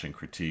faith washing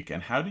critique?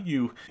 And how do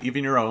you,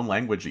 even your own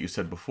language that you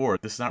said before,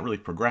 this is not really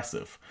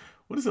progressive.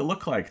 What does it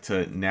look like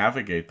to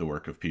navigate the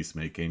work of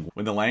peacemaking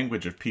when the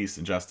language of peace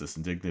and justice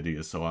and dignity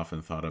is so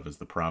often thought of as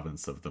the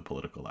province of the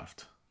political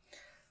left?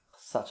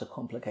 Such a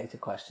complicated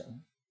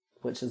question,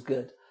 which is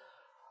good.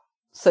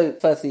 So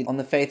firstly, on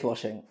the faith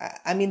washing,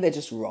 I mean, they're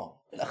just wrong.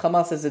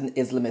 Hamas is an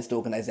Islamist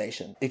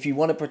organization. If you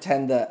want to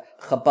pretend that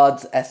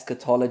Chabad's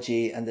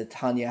eschatology and the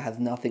Tanya has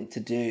nothing to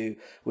do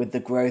with the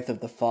growth of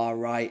the far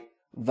right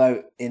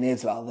vote in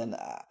Israel, then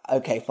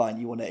okay, fine,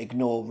 you want to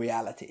ignore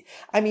reality.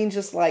 I mean,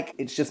 just like,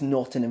 it's just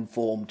not an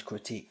informed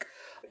critique.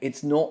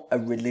 It's not a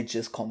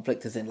religious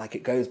conflict, as in, like,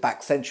 it goes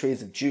back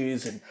centuries of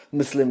Jews and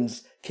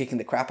Muslims kicking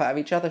the crap out of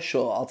each other.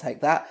 Sure, I'll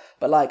take that.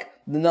 But, like,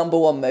 the number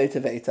one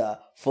motivator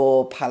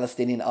for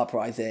Palestinian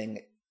uprising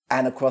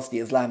and across the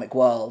Islamic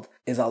world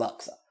is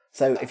Al-Aqsa.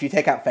 So if you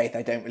take out faith,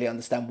 I don't really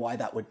understand why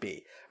that would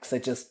be. So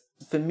just,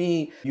 for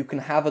me, you can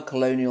have a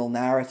colonial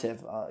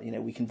narrative,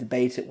 we can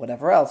debate it,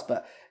 whatever else,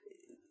 but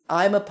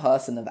I'm a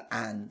person of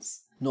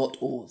ands, not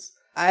ors.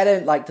 I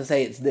don't like to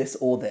say it's this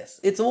or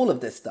this. It's all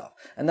of this stuff.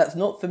 And that's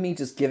not for me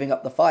just giving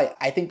up the fight.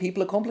 I think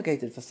people are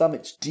complicated. For some,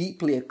 it's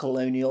deeply a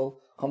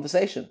colonial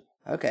conversation.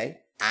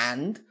 Okay.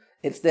 And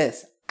it's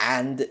this.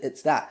 And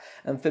it's that.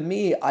 And for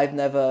me, I've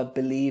never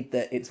believed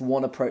that it's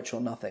one approach or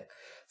nothing.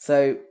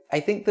 So I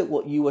think that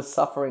what you were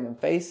suffering and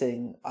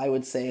facing, I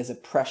would say, is a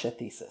pressure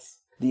thesis.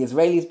 The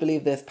Israelis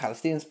believe this.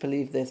 Palestinians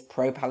believe this.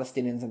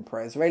 Pro-Palestinians and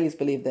pro-Israelis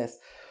believe this.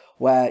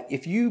 Where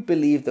if you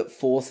believe that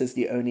force is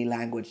the only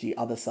language the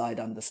other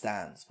side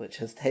understands, which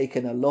has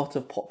taken a lot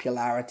of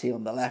popularity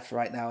on the left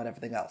right now and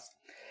everything else.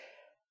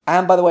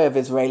 And by the way, of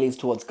Israelis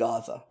towards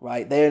Gaza,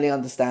 right? They only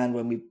understand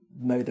when we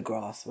mow the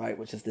grass, right?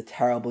 Which is the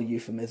terrible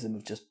euphemism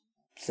of just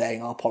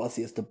saying our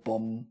policy is to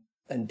bomb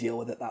and deal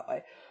with it that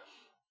way.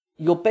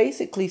 You're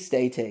basically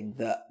stating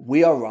that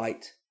we are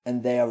right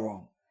and they are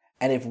wrong.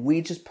 And if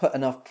we just put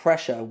enough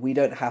pressure, we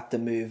don't have to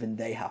move and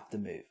they have to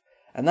move.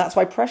 And that's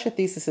why pressure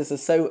theses are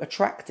so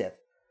attractive,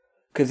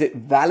 because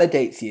it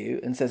validates you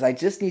and says, I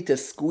just need to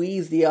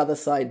squeeze the other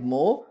side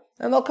more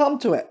and they'll come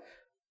to it,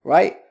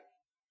 right?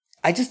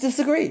 I just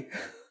disagree.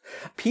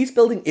 Peace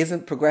building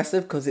isn't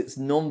progressive because it's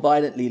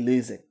non-violently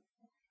losing.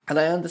 And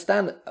I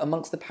understand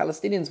amongst the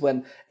Palestinians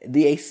when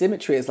the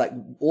asymmetry is like,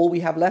 all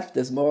we have left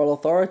is moral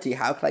authority.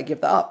 How can I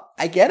give that up?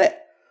 I get it.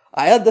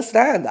 I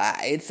understand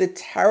that. It's a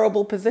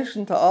terrible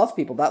position to ask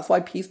people. That's why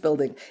peace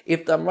building,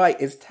 if done right,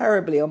 is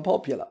terribly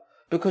unpopular.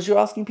 Because you're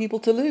asking people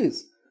to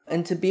lose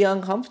and to be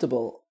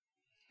uncomfortable.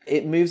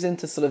 It moves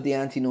into sort of the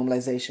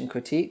anti-normalization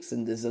critiques,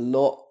 and there's a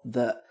lot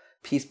that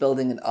peace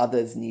building and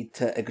others need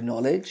to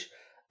acknowledge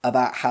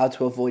about how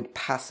to avoid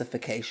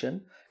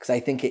pacification, because I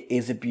think it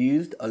is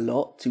abused a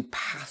lot to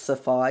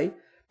pacify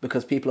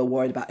because people are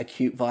worried about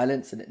acute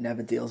violence and it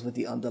never deals with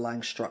the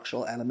underlying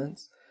structural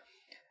elements.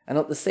 And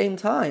at the same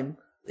time,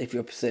 if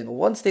you're pursuing a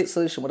one-state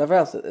solution, whatever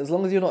else, as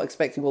long as you're not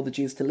expecting all the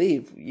Jews to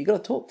leave, you got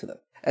to talk to them.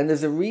 And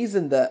there's a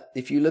reason that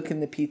if you look in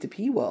the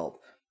P2P world,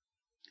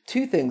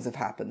 two things have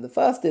happened. The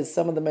first is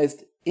some of the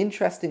most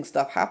interesting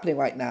stuff happening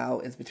right now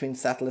is between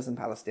settlers and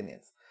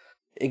Palestinians.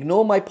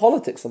 Ignore my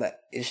politics on it.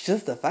 It's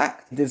just a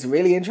fact. There's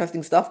really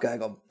interesting stuff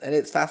going on, and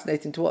it's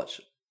fascinating to watch.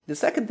 The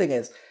second thing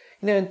is,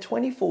 in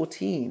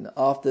 2014,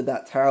 after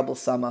that terrible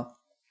summer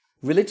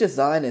religious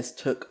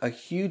Zionists took a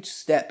huge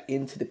step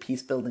into the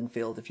peace-building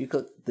field. If you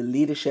look at the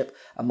leadership,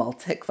 Amal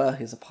Tikva,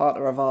 who's a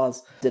partner of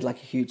ours, did like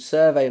a huge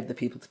survey of the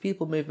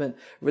people-to-people movement.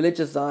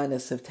 Religious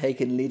Zionists have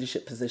taken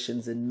leadership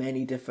positions in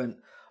many different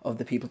of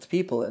the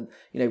people-to-people, and,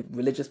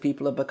 religious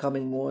people are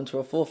becoming more into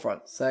a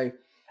forefront. So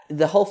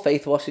the whole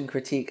faith-washing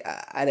critique,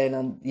 I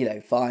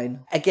don't,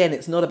 fine. Again,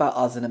 it's not about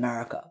us in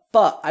America.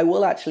 But I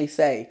will actually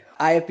say,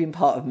 I have been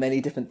part of many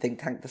different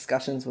think tank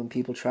discussions when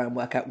people try and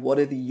work out what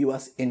are the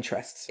US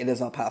interests in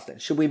Israel-Palestine.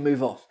 Should we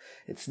move off?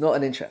 It's not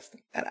an interest.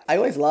 And I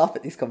always laugh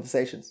at these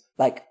conversations.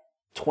 Like,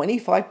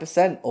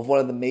 25% of one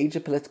of the major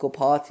political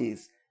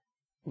parties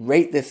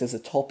rate this as a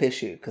top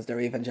issue because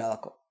they're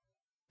evangelical.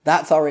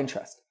 That's our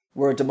interest.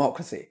 We're a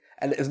democracy.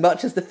 And as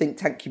much as the think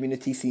tank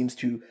community seems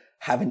to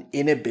have an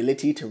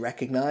inability to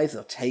recognize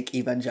or take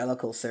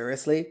evangelical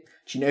seriously,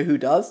 do you know who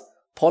does?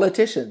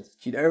 Politicians.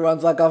 Do you know who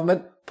runs our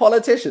government?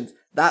 Politicians.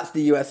 That's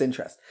the US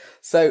interest.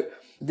 So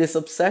this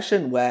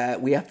obsession where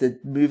we have to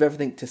move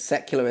everything to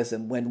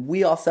secularism when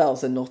we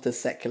ourselves are not as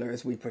secular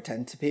as we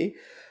pretend to be.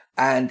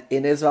 And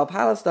in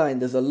Israel-Palestine,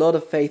 there's a lot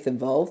of faith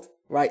involved,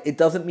 right? It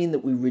doesn't mean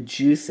that we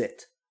reduce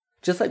it.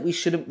 Just like we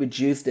shouldn't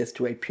reduce this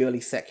to a purely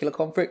secular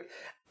conflict,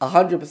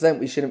 100%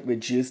 we shouldn't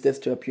reduce this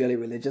to a purely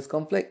religious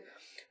conflict.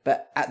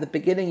 But at the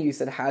beginning, you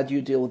said, how do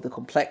you deal with the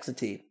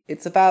complexity?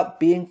 It's about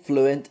being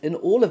fluent in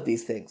all of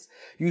these things.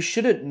 You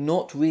shouldn't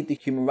not read the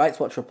Human Rights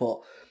Watch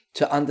report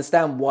to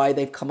understand why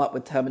they've come up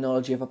with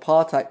terminology of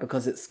apartheid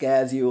because it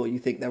scares you or you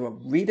think they're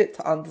wrong. Read it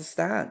to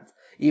understand,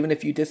 even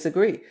if you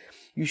disagree.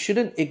 You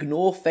shouldn't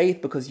ignore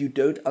faith because you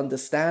don't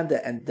understand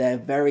it and they're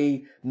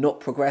very not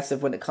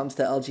progressive when it comes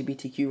to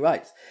LGBTQ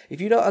rights.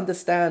 If you don't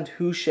understand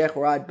who Sheikh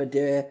Raad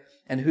Badir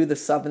and who the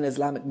Southern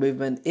Islamic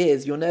movement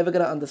is, you're never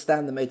going to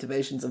understand the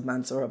motivations of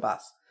Mansour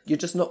Abbas. You're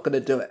just not going to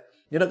do it.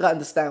 You're not going to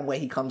understand where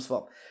he comes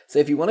from. So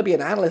if you want to be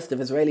an analyst of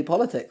Israeli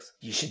politics,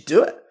 you should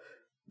do it.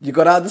 You've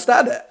got to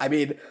understand it. I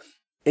mean,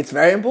 it's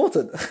very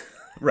important.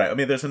 Right. I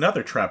mean, there's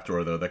another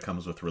trapdoor, though, that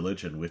comes with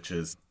religion, which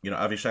is,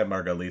 Avishai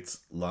Margalit's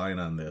line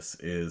on this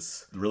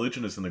is,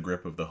 religion is in the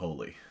grip of the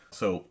holy.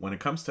 So when it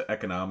comes to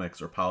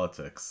economics or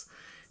politics,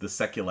 the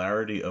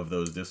secularity of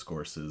those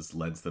discourses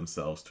lends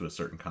themselves to a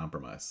certain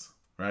compromise.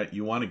 Right?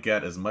 You want to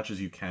get as much as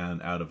you can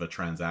out of a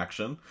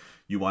transaction.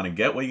 You want to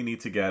get what you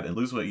need to get and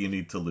lose what you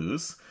need to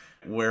lose.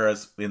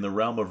 Whereas in the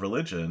realm of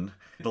religion,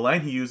 the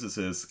line he uses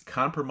is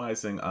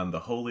compromising on the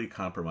holy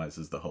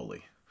compromises the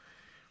holy.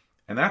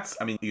 And that's,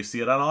 you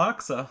see it on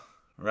Al-Aqsa,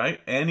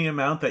 right? Any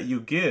amount that you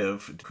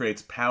give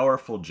creates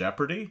powerful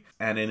jeopardy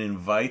and it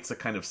invites a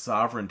kind of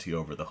sovereignty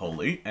over the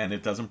holy and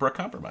it doesn't brook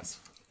compromise.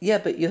 Yeah,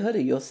 but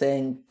Yehuda, you're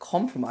saying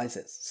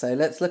compromises. So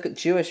let's look at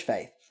Jewish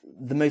faith.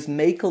 The most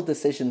makel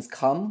decisions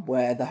come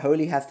where the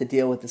holy has to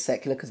deal with the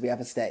secular because we have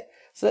a state.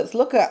 So let's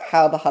look at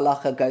how the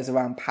halacha goes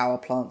around power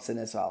plants in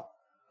Israel,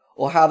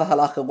 or how the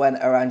halacha went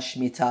around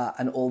Shemitah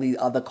and all these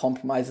other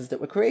compromises that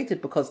were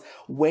created. Because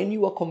when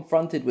you are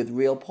confronted with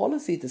real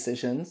policy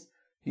decisions,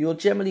 you're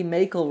generally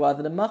makel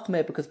rather than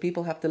machmir because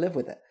people have to live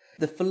with it.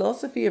 The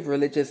philosophy of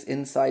religious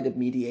insider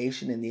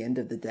mediation in the end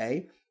of the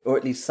day, or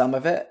at least some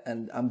of it,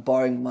 and I'm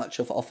borrowing much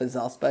of Ofer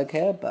Zalsberg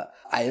here, but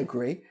I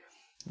agree.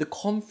 The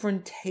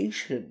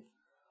confrontation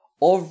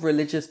of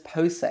religious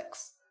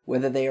poseks,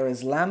 whether they are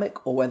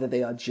Islamic or whether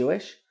they are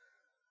Jewish,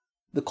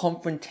 the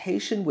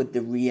confrontation with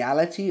the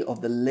reality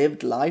of the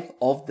lived life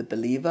of the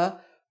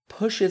believer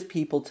pushes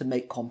people to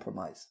make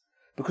compromise.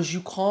 Because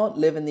you can't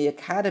live in the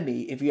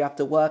academy if you have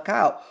to work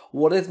out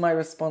what is my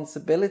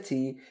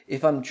responsibility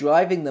if I'm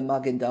driving the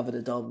Magen David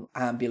Adom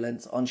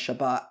ambulance on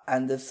Shabbat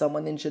and there's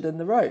someone injured in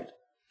the road.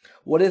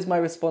 What is my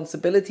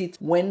responsibility?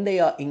 When they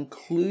are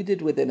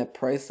included within a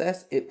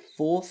process, it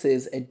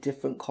forces a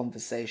different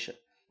conversation.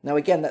 Now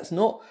again, that's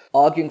not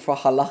arguing for a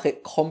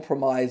halachic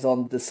compromise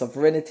on the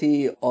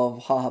sovereignty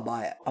of Har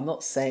HaBayit. I'm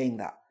not saying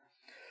that.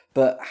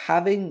 But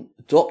having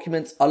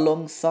documents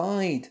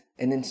alongside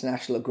an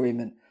international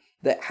agreement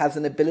that has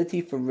an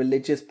ability for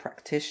religious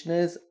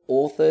practitioners,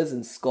 authors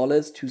and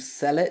scholars to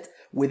sell it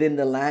within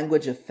the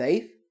language of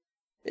faith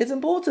is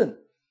important.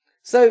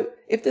 So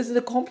if there's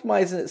a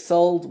compromise and it's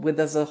sold with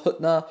as a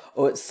hutna,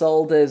 or it's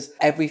sold as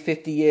every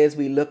 50 years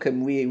we look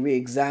and we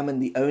re-examine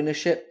the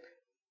ownership,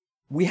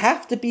 we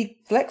have to be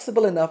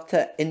flexible enough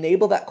to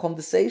enable that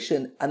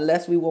conversation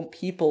unless we want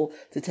people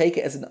to take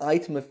it as an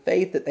item of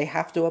faith that they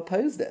have to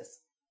oppose this.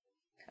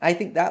 I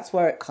think that's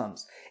where it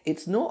comes.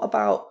 It's not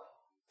about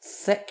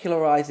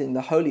secularizing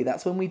the holy.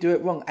 That's when we do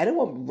it wrong. I don't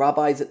want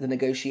rabbis at the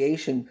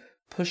negotiation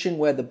pushing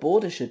where the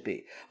border should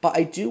be. But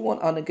I do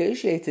want our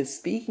negotiators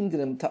speaking to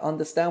them to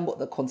understand what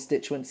the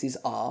constituencies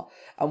are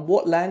and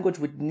what language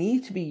would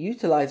need to be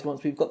utilized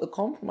once we've got the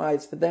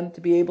compromise for them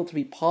to be able to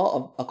be part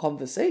of a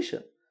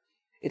conversation.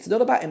 It's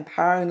not about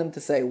empowering them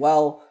to say,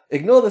 well,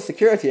 ignore the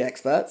security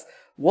experts.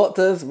 What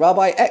does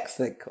Rabbi X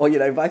think? Or,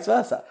 vice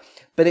versa.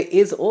 But it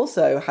is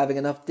also having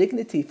enough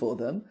dignity for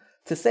them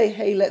to say,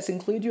 hey, let's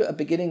include you at a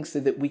beginning so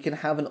that we can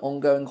have an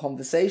ongoing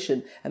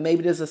conversation. And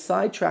maybe there's a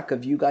sidetrack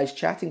of you guys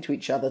chatting to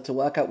each other to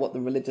work out what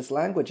the religious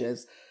language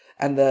is.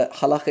 and the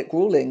halachic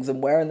rulings,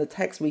 and where in the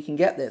text we can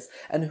get this,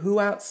 and who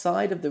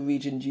outside of the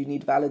region do you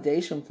need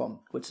validation from,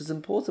 which is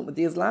important with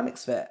the Islamic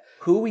sphere.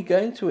 Who are we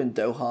going to in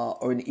Doha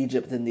or in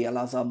Egypt in the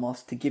Al-Azhar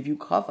Mosque to give you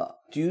cover?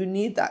 Do you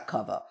need that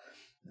cover?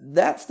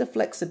 That's the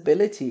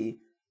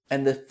flexibility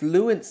and the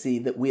fluency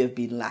that we have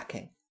been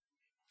lacking.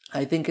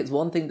 I think it's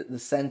one thing that the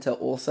centre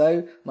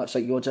also, much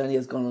like your journey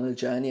has gone on a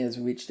journey, has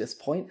reached this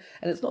point.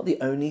 And it's not the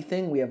only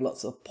thing. We have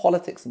lots of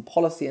politics and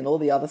policy and all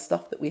the other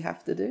stuff that we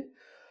have to do.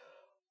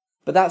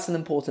 But that's an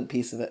important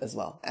piece of it as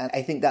well. And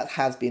I think that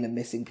has been a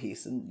missing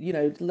piece. And,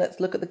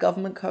 let's look at the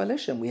government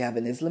coalition. We have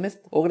an Islamist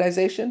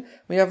organization.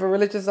 We have a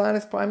religious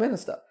Zionist prime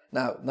minister.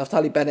 Now,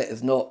 Naftali Bennett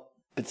is not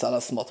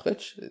Bezalel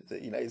Smotrich.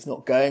 He's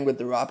not going with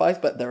the rabbis,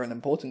 but they're an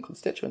important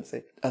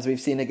constituency, as we've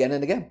seen again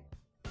and again.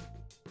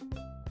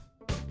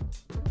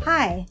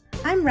 Hi,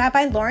 I'm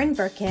Rabbi Lauren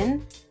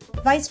Birkin,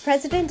 Vice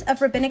President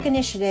of Rabbinic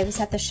Initiatives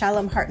at the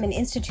Shalom Hartman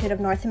Institute of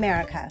North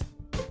America.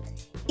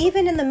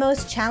 Even in the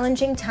most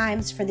challenging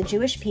times for the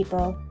Jewish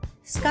people,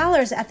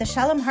 scholars at the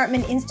Shalom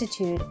Hartman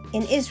Institute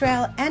in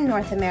Israel and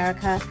North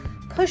America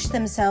push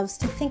themselves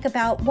to think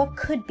about what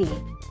could be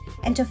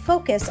and to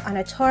focus on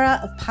a Torah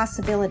of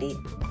possibility.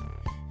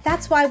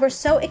 That's why we're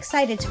so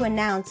excited to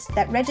announce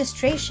that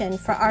registration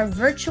for our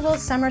virtual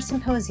summer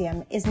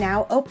symposium is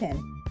now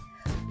open.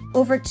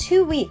 Over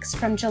 2 weeks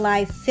from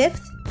July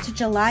 5th to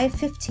July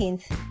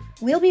 15th,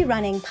 we'll be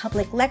running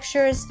public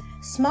lectures,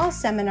 small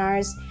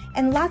seminars,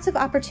 and lots of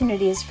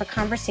opportunities for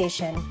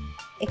conversation,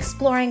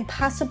 exploring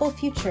possible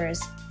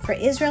futures for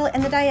Israel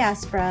and the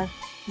diaspora,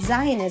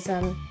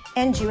 Zionism,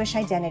 and Jewish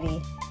identity.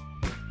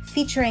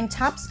 Featuring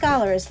top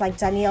scholars like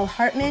Daniel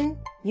Hartman,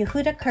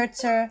 Yehuda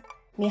Kurtzer,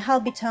 Michal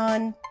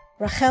Biton,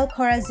 Rachel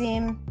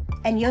Korazim,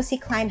 and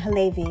Yossi Klein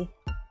Halevi.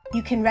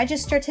 You can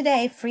register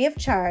today free of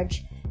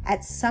charge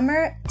at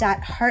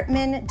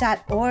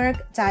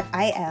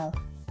summer.hartman.org.il.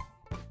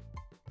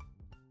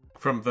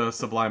 From the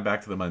sublime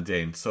back to the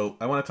mundane. So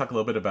I want to talk a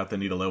little bit about the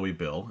Nita Lowey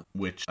bill,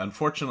 which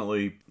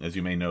unfortunately, as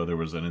you may know, there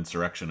was an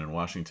insurrection in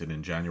Washington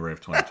in January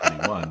of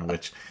 2021,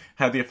 which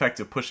had the effect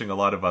of pushing a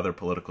lot of other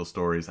political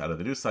stories out of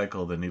the news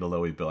cycle. The Nita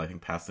Lowey bill, I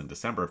think, passed in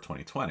December of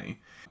 2020.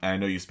 And I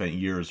know you spent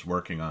years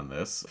working on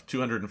this.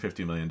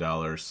 $250 million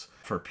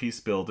for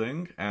peace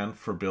building and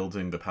for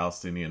building the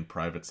Palestinian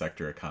private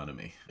sector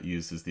economy. It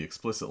uses the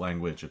explicit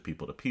language of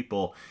people to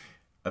people.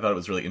 I thought it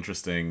was really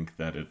interesting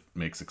that it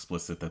makes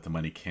explicit that the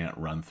money can't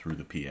run through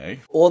the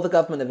PA. Or the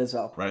government of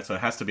Israel. Right, so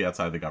it has to be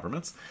outside the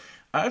governments.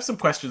 I have some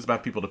questions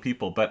about people to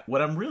people, but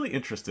what I'm really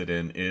interested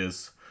in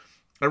is,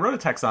 I wrote a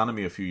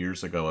taxonomy a few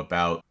years ago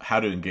about how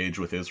to engage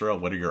with Israel.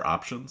 What are your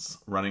options?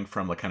 Running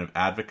from like kind of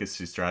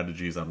advocacy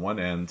strategies on one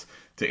end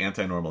to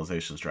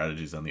anti-normalization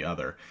strategies on the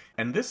other.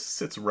 And this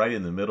sits right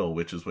in the middle,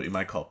 which is what you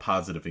might call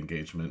positive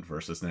engagement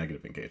versus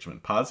negative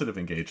engagement. Positive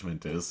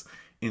engagement is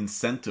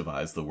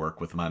incentivize the work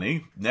with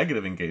money.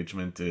 Negative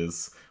engagement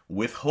is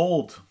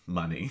withhold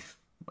money,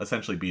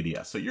 essentially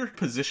BDS. So you're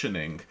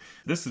positioning,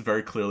 this is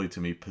very clearly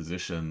to me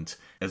positioned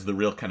as the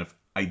real kind of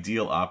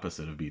ideal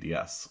opposite of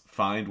BDS.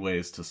 Find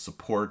ways to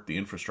support the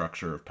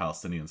infrastructure of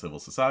Palestinian civil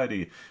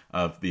society,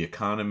 of the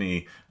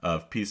economy,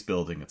 of peace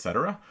building,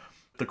 etc.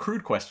 The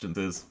crude question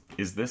is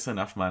this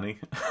enough money?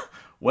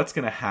 What's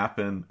going to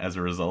happen as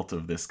a result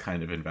of this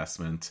kind of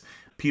investment?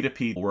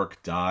 P2P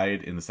work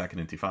died in the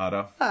Second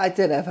Intifada. I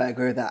don't know if I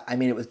agree with that. I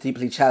mean, it was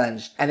deeply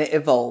challenged and it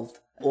evolved.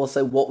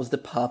 Also, what was the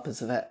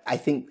purpose of it? I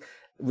think,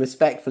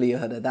 respectfully,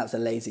 Yehuda, that's a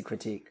lazy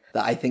critique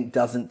that I think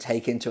doesn't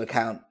take into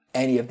account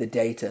any of the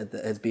data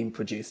that has been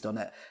produced on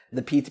it.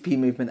 The P2P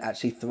movement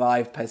actually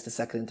thrived post the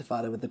Second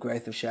Intifada with the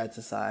growth of shared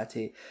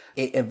society.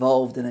 It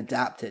evolved and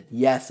adapted.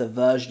 Yes, a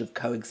version of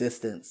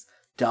coexistence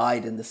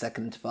died in the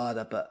Second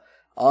Intifada, but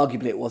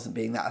arguably it wasn't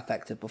being that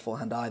effective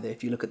beforehand either,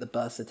 if you look at the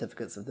birth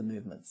certificates of the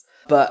movements.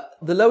 But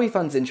the Lowey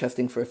Fund's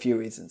interesting for a few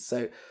reasons.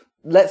 So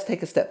let's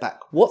take a step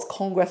back. What's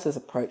Congress's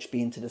approach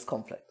been to this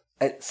conflict?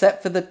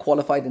 Except for the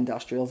qualified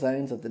industrial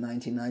zones of the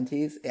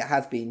 1990s, it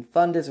has been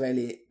fund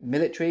Israeli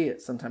military,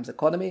 sometimes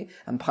economy,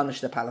 and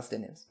punish the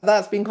Palestinians.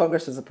 That's been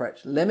Congress's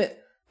approach.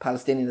 Limit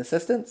Palestinian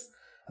assistance.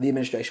 The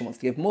administration wants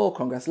to give more,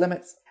 Congress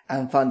limits,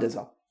 and fund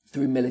Israel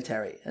through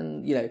military.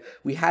 And,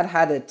 we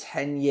had a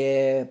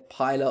 10-year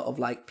pilot of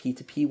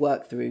P2P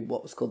work through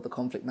what was called the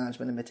Conflict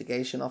Management and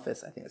Mitigation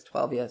Office. I think it's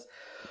 12 years.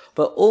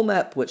 But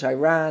ULMEP, which I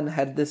ran,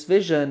 had this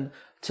vision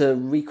to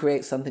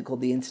recreate something called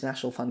the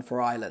International Fund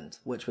for Ireland,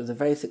 which was a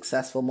very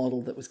successful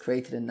model that was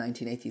created in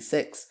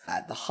 1986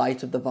 at the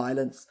height of the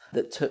violence,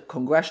 that took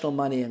congressional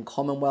money and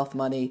Commonwealth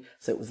money,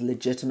 so it was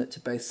legitimate to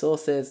both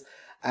sources,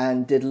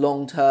 and did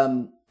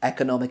long-term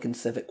economic and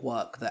civic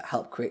work that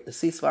helped create the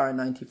ceasefire in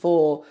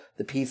 94,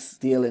 the peace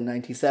deal in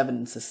 97,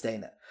 and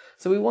sustain it.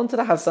 So we wanted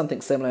to have something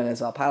similar in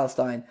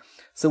Israel-Palestine.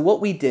 So what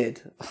we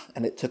did,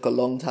 and it took a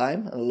long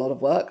time and a lot of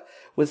work,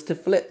 was to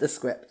flip the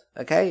script,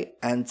 okay?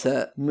 And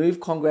to move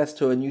Congress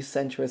to a new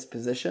centrist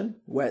position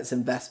where it's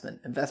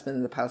investment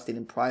in the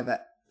Palestinian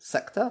private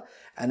sector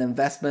and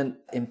investment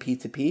in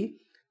P2P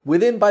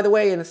Within, by the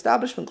way, an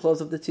establishment clause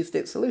of the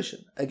two-state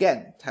solution.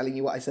 Again, telling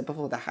you what I said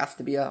before, there has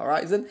to be a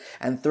horizon.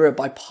 And through a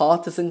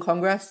bipartisan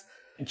Congress,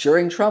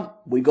 during Trump,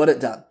 we got it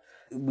done.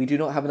 We do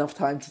not have enough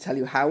time to tell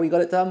you how we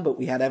got it done, but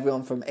we had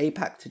everyone from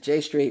AIPAC to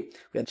J Street,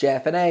 we had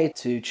JFNA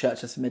to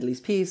Churches for Middle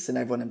East Peace, and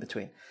everyone in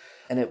between.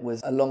 And it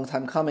was a long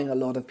time coming. A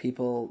lot of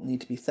people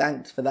need to be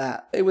thanked for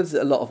that. It was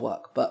a lot of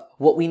work. But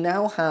what we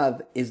now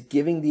have is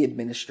giving the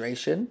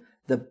administration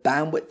the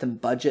bandwidth and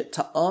budget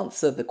to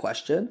answer the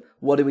question,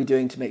 what are we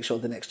doing to make sure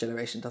the next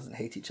generation doesn't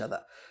hate each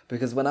other?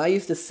 Because when I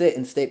used to sit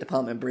in State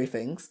Department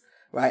briefings,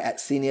 right, at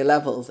senior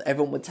levels,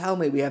 everyone would tell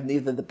me we have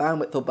neither the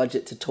bandwidth or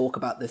budget to talk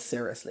about this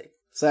seriously.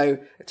 So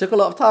it took a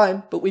lot of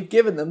time, but we've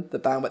given them the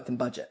bandwidth and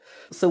budget.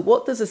 So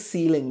what does a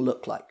ceiling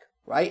look like,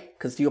 right?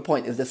 Because to your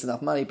point, is this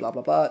enough money, blah,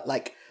 blah, blah.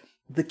 Like,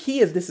 the key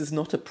is this is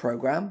not a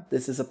program.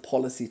 This is a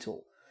policy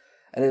tool.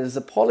 And it is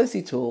a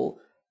policy tool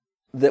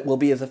that will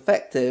be as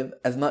effective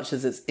as much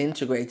as it's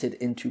integrated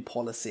into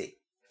policy.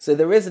 So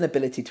there is an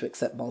ability to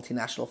accept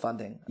multinational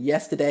funding.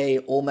 Yesterday,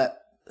 Allmet,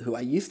 who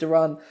I used to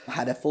run,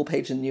 had a full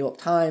page in the New York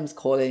Times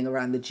calling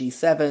around the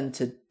G7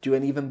 to do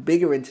an even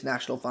bigger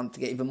international fund to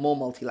get even more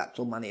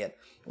multilateral money in.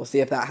 We'll see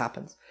if that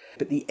happens.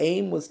 But the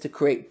aim was to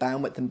create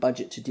bandwidth and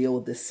budget to deal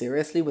with this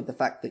seriously, with the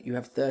fact that you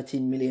have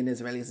 13 million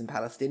Israelis and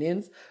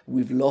Palestinians.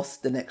 We've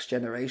lost the next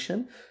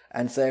generation.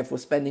 And so if we're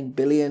spending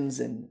billions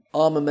in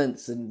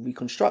armaments and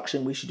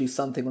reconstruction, we should do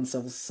something on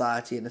civil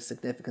society in a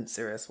significant,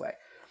 serious way.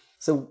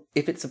 So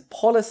if it's a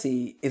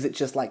policy, is it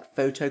just like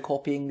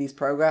photocopying these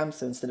programs?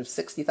 So instead of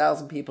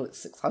 60,000 people, it's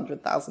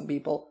 600,000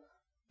 people?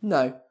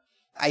 No.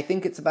 I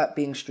think it's about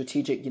being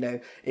strategic.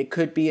 It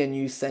could be a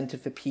new center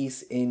for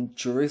peace in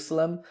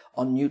Jerusalem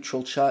on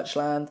neutral church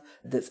land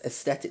that's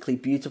aesthetically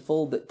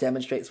beautiful, that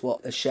demonstrates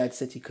what a shared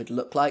city could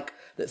look like,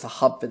 that's a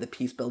hub for the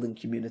peace building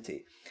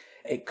community.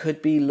 It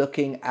could be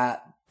looking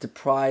at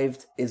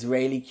deprived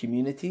Israeli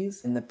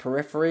communities in the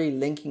periphery,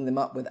 linking them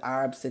up with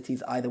Arab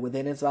cities either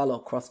within Israel or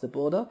across the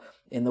border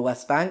in the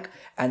West Bank.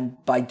 And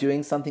by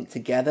doing something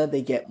together,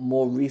 they get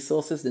more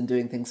resources than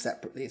doing things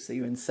separately. So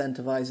you're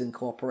incentivizing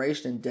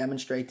cooperation and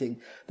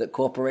demonstrating that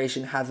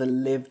cooperation has a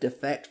lived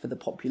effect for the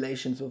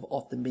populations who have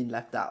often been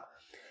left out.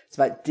 It's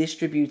about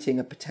distributing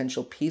a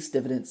potential peace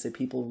dividend so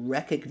people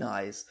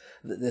recognize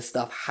that this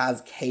stuff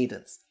has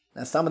cadence.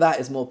 Now, some of that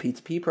is more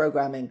P2P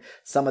programming.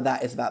 Some of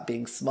that is about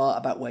being smart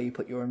about where you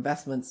put your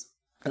investments.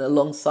 And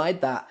alongside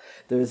that,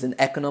 there is an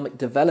economic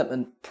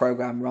development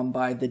program run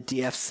by the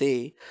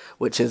DFC,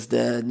 which is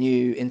the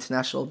new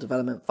International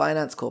Development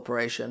Finance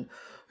Corporation,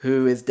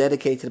 who is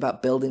dedicated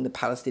about building the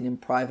Palestinian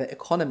private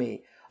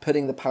economy,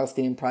 putting the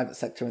Palestinian private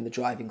sector in the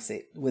driving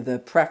seat, with a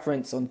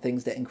preference on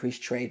things that increase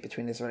trade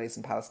between Israelis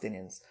and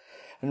Palestinians,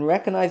 and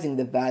recognizing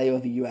the value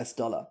of the US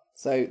dollar.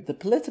 So the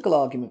political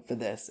argument for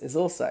this is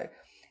also,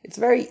 it's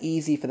very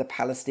easy for the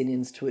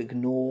Palestinians to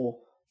ignore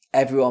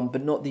everyone,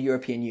 but not the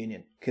European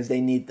Union, because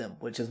they need them,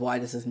 which is why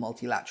this is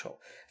multilateral.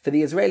 For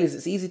the Israelis,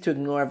 it's easy to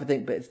ignore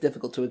everything, but it's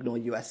difficult to ignore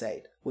US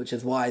aid, which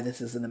is why this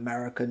is an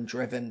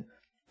American-driven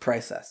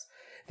process.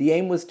 The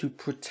aim was to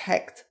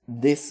protect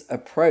this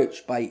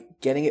approach by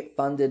getting it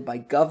funded by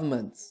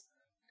governments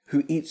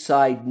who each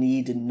side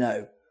need and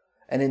know.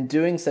 And in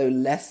doing so,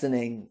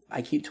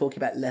 I keep talking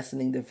about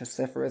lessening the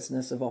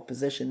vociferousness of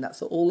opposition.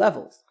 That's at all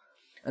levels.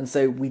 And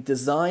so we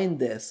designed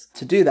this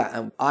to do that.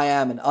 And I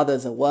am and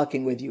others are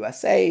working with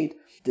USAID,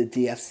 the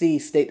DFC,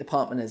 State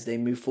Department, as they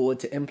move forward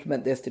to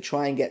implement this to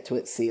try and get to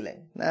its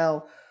ceiling.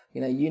 Now,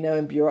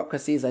 in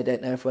bureaucracies, I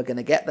don't know if we're going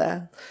to get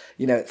there.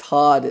 It's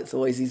hard. It's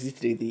always easy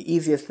to do the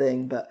easiest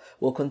thing, but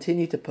we'll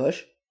continue to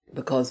push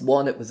because,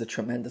 one, it was a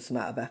tremendous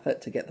amount of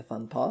effort to get the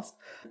fund passed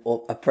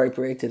or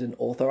appropriated and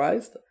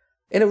authorized.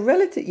 In a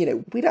relative,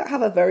 we don't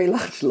have a very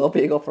large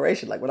lobbying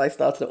operation. Like when I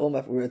started at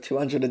Allmet, we were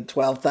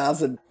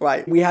 212,000,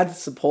 right? We had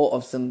support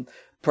of some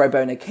pro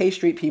bono K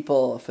Street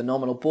people, a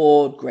phenomenal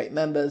board, great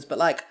members, but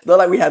it's not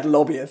like we had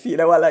lobbyists,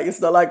 it's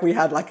not like we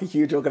had a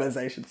huge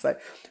organization. So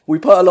we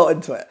put a lot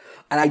into it.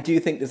 And I do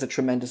think there's a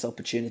tremendous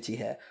opportunity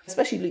here.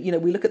 Especially,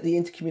 we look at the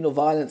intercommunal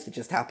violence that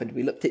just happened.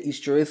 We looked at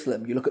East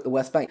Jerusalem. You look at the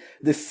West Bank.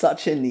 There's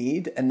such a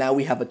need. And now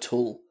we have a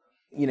tool.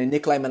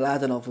 Nikolai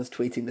Mladenov was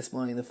tweeting this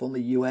morning, the former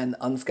UN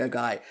UNSCO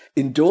guy,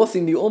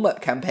 endorsing the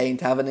Allmet campaign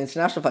to have an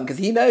international fund because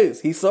he knows,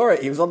 he saw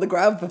it, he was on the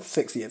ground for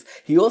 6 years.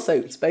 He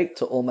also spoke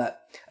to Allmet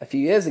a few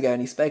years ago and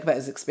he spoke about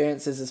his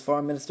experiences as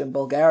foreign minister in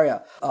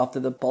Bulgaria after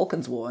the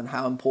Balkans War and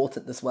how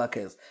important this work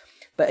is.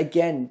 But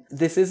again,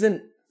 this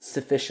isn't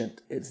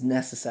sufficient, it's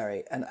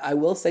necessary. And I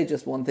will say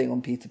just one thing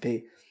on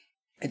P2P.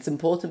 It's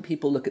important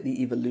people look at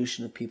the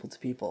evolution of people to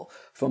people,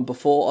 from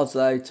before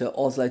Oslo to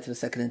the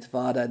Second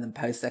Intifada, and then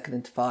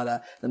post-Second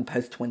Intifada, then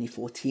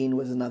post-2014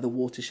 was another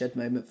watershed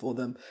moment for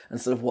them,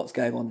 and sort of what's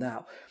going on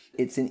now.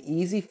 It's an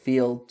easy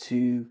field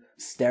to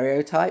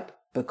stereotype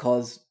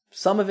because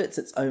some of it's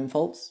its own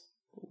faults,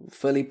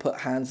 fully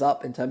put hands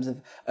up in terms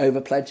of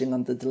over-pledging,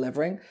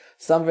 under-delivering.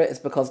 Some of it is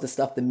because the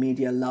stuff the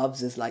media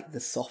loves is the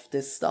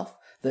softest stuff,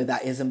 though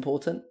that is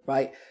important,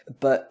 right?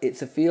 But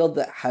it's a field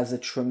that has a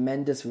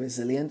tremendous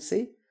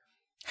resiliency.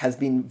 has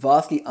been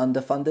vastly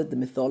underfunded. The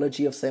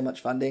mythology of so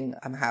much funding,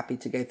 I'm happy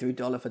to go through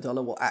dollar for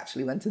dollar what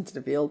actually went into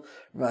the field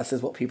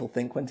versus what people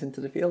think went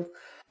into the field.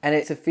 And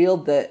it's a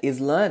field that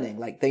is learning.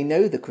 Like, they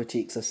know the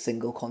critiques of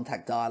single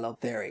contact dialogue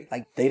theory.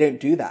 Like, they don't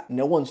do that.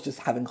 No one's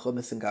just having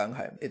hummus and going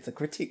home. It's a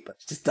critique, but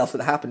it just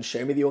doesn't happen.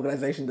 Show me the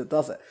organization that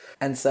does it.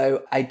 And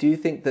so I do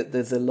think that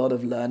there's a lot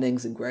of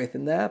learnings and growth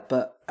in there.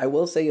 But I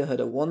will say,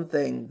 Yehuda, one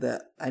thing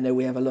that I know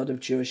we have a lot of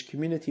Jewish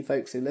community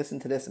folks who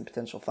listen to this and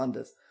potential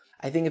funders.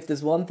 I think if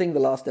there's one thing the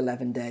last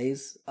 11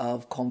 days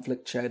of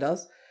conflict showed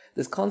us,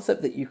 this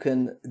concept that you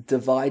can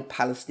divide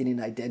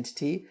Palestinian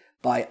identity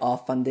by our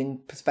funding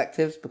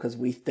perspectives, because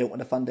we don't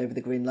want to fund over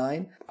the green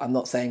line. I'm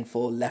not saying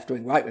for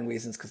left-wing, right-wing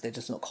reasons, because they're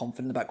just not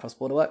confident about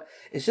cross-border work.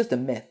 It's just a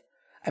myth.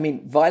 I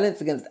mean,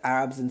 violence against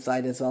Arabs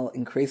inside Israel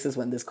increases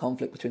when there's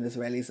conflict between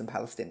Israelis and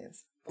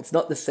Palestinians. It's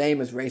not the same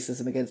as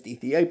racism against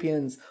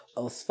Ethiopians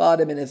or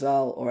Sephardim in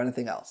Israel or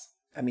anything else.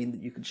 I mean,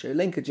 you can show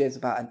linkages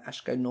about an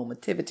Ashko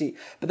normativity,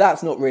 but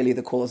that's not really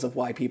the cause of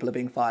why people are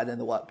being fired in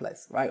the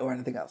workplace, right? Or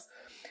anything else.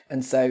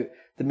 And so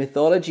the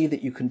mythology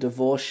that you can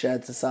divorce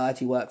shared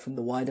society work from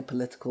the wider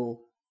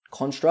political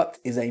construct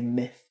is a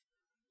myth.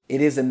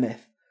 It is a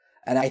myth.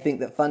 And I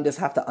think that funders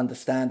have to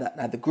understand that.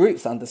 Now, the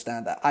groups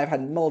understand that. I've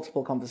had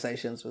multiple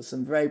conversations with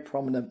some very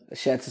prominent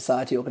shared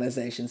society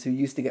organizations who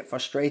used to get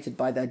frustrated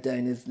by their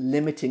donors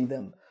limiting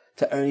them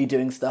to only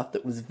doing stuff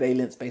that was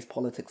valence-based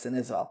politics in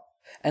Israel.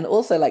 And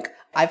also, like,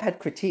 I've had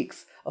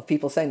critiques of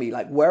people saying to me,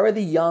 like, where are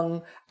the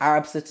young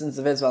Arab citizens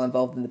of Israel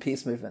involved in the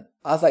peace movement?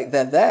 I was like,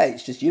 they're there.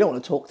 It's just you don't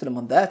want to talk to them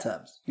on their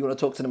terms. You want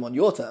to talk to them on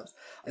your terms.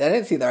 They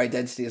don't see their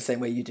identity the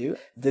same way you do.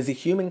 There's a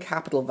human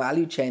capital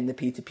value chain the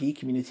P2P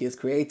community has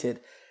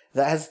created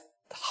that has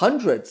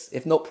hundreds,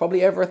 if not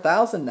probably over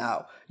 1,000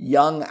 now,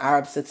 young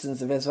Arab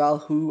citizens of Israel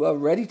who are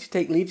ready to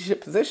take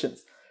leadership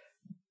positions.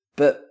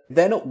 But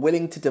they're not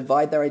willing to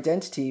divide their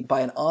identity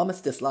by an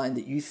armistice line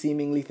that you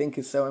seemingly think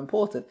is so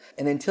important.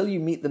 And until you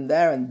meet them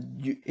there,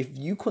 and if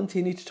you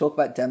continue to talk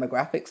about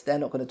demographics, they're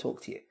not going to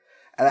talk to you.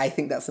 And I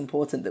think that's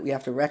important, that we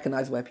have to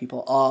recognize where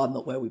people are,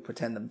 not where we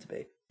pretend them to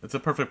be. It's a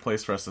perfect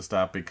place for us to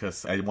stop,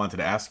 because I wanted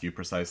to ask you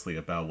precisely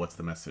about what's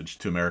the message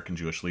to American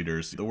Jewish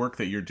leaders. The work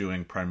that you're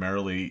doing,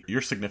 primarily,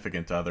 your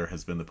significant other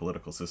has been the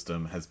political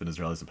system, has been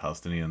Israelis and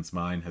Palestinians.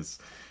 Mine has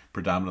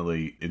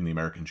predominantly in the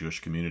American Jewish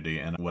community.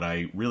 And what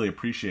I really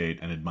appreciate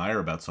and admire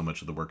about so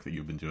much of the work that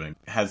you've been doing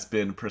has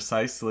been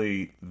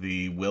precisely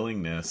the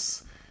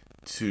willingness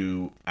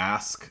to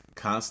ask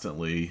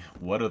constantly,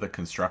 what are the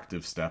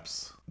constructive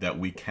steps that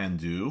we can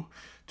do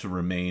to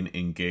remain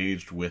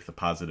engaged with the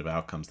positive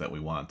outcomes that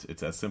we want.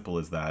 It's as simple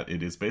as that.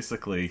 It is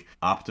basically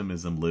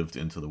optimism lived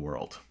into the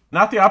world.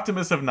 Not the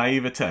optimism of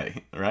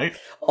naivete, right?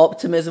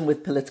 Optimism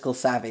with political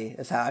savvy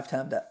is how I've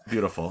termed it.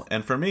 Beautiful.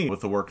 And for me, with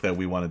the work that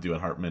we want to do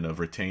at Hartman of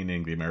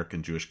retaining the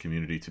American Jewish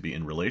community to be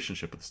in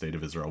relationship with the state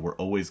of Israel, we're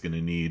always going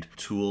to need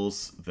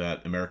tools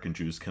that American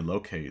Jews can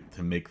locate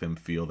to make them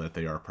feel that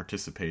they are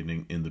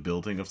participating in the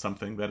building of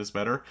something that is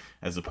better,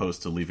 as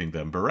opposed to leaving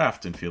them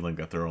bereft and feeling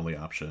that their only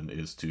option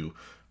is to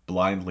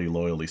blindly,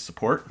 loyally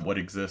support what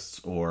exists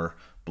or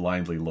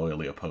blindly,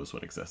 loyally oppose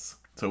what exists.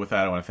 So with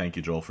that, I want to thank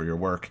you, Joel, for your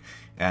work.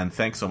 And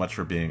thanks so much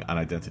for being on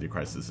Identity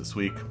Crisis this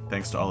week.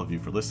 Thanks to all of you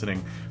for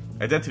listening.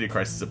 Identity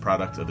Crisis is a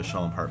product of the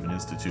Shalom Hartman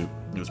Institute.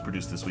 It was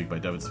produced this week by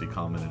David Zvi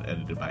Kalman and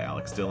edited by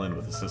Alex Dillon,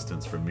 with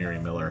assistance from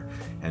Miriam Miller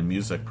and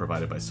music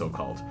provided by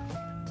SoCalled.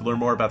 To learn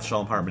more about the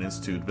Shalom Hartman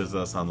Institute, visit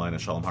us online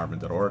at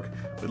shalomhartman.org.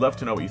 We'd love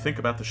to know what you think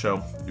about the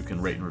show. You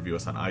can rate and review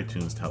us on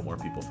iTunes to help more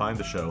people find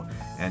the show,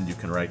 and you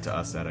can write to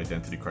us at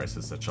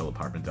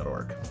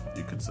identitycrisis@shalomhartman.org.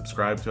 You can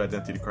subscribe to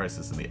Identity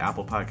Crisis in the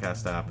Apple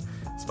Podcast app,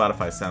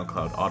 Spotify,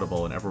 SoundCloud,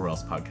 Audible, and everywhere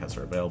else podcasts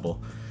are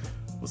available.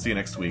 We'll see you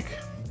next week,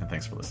 and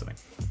thanks for listening.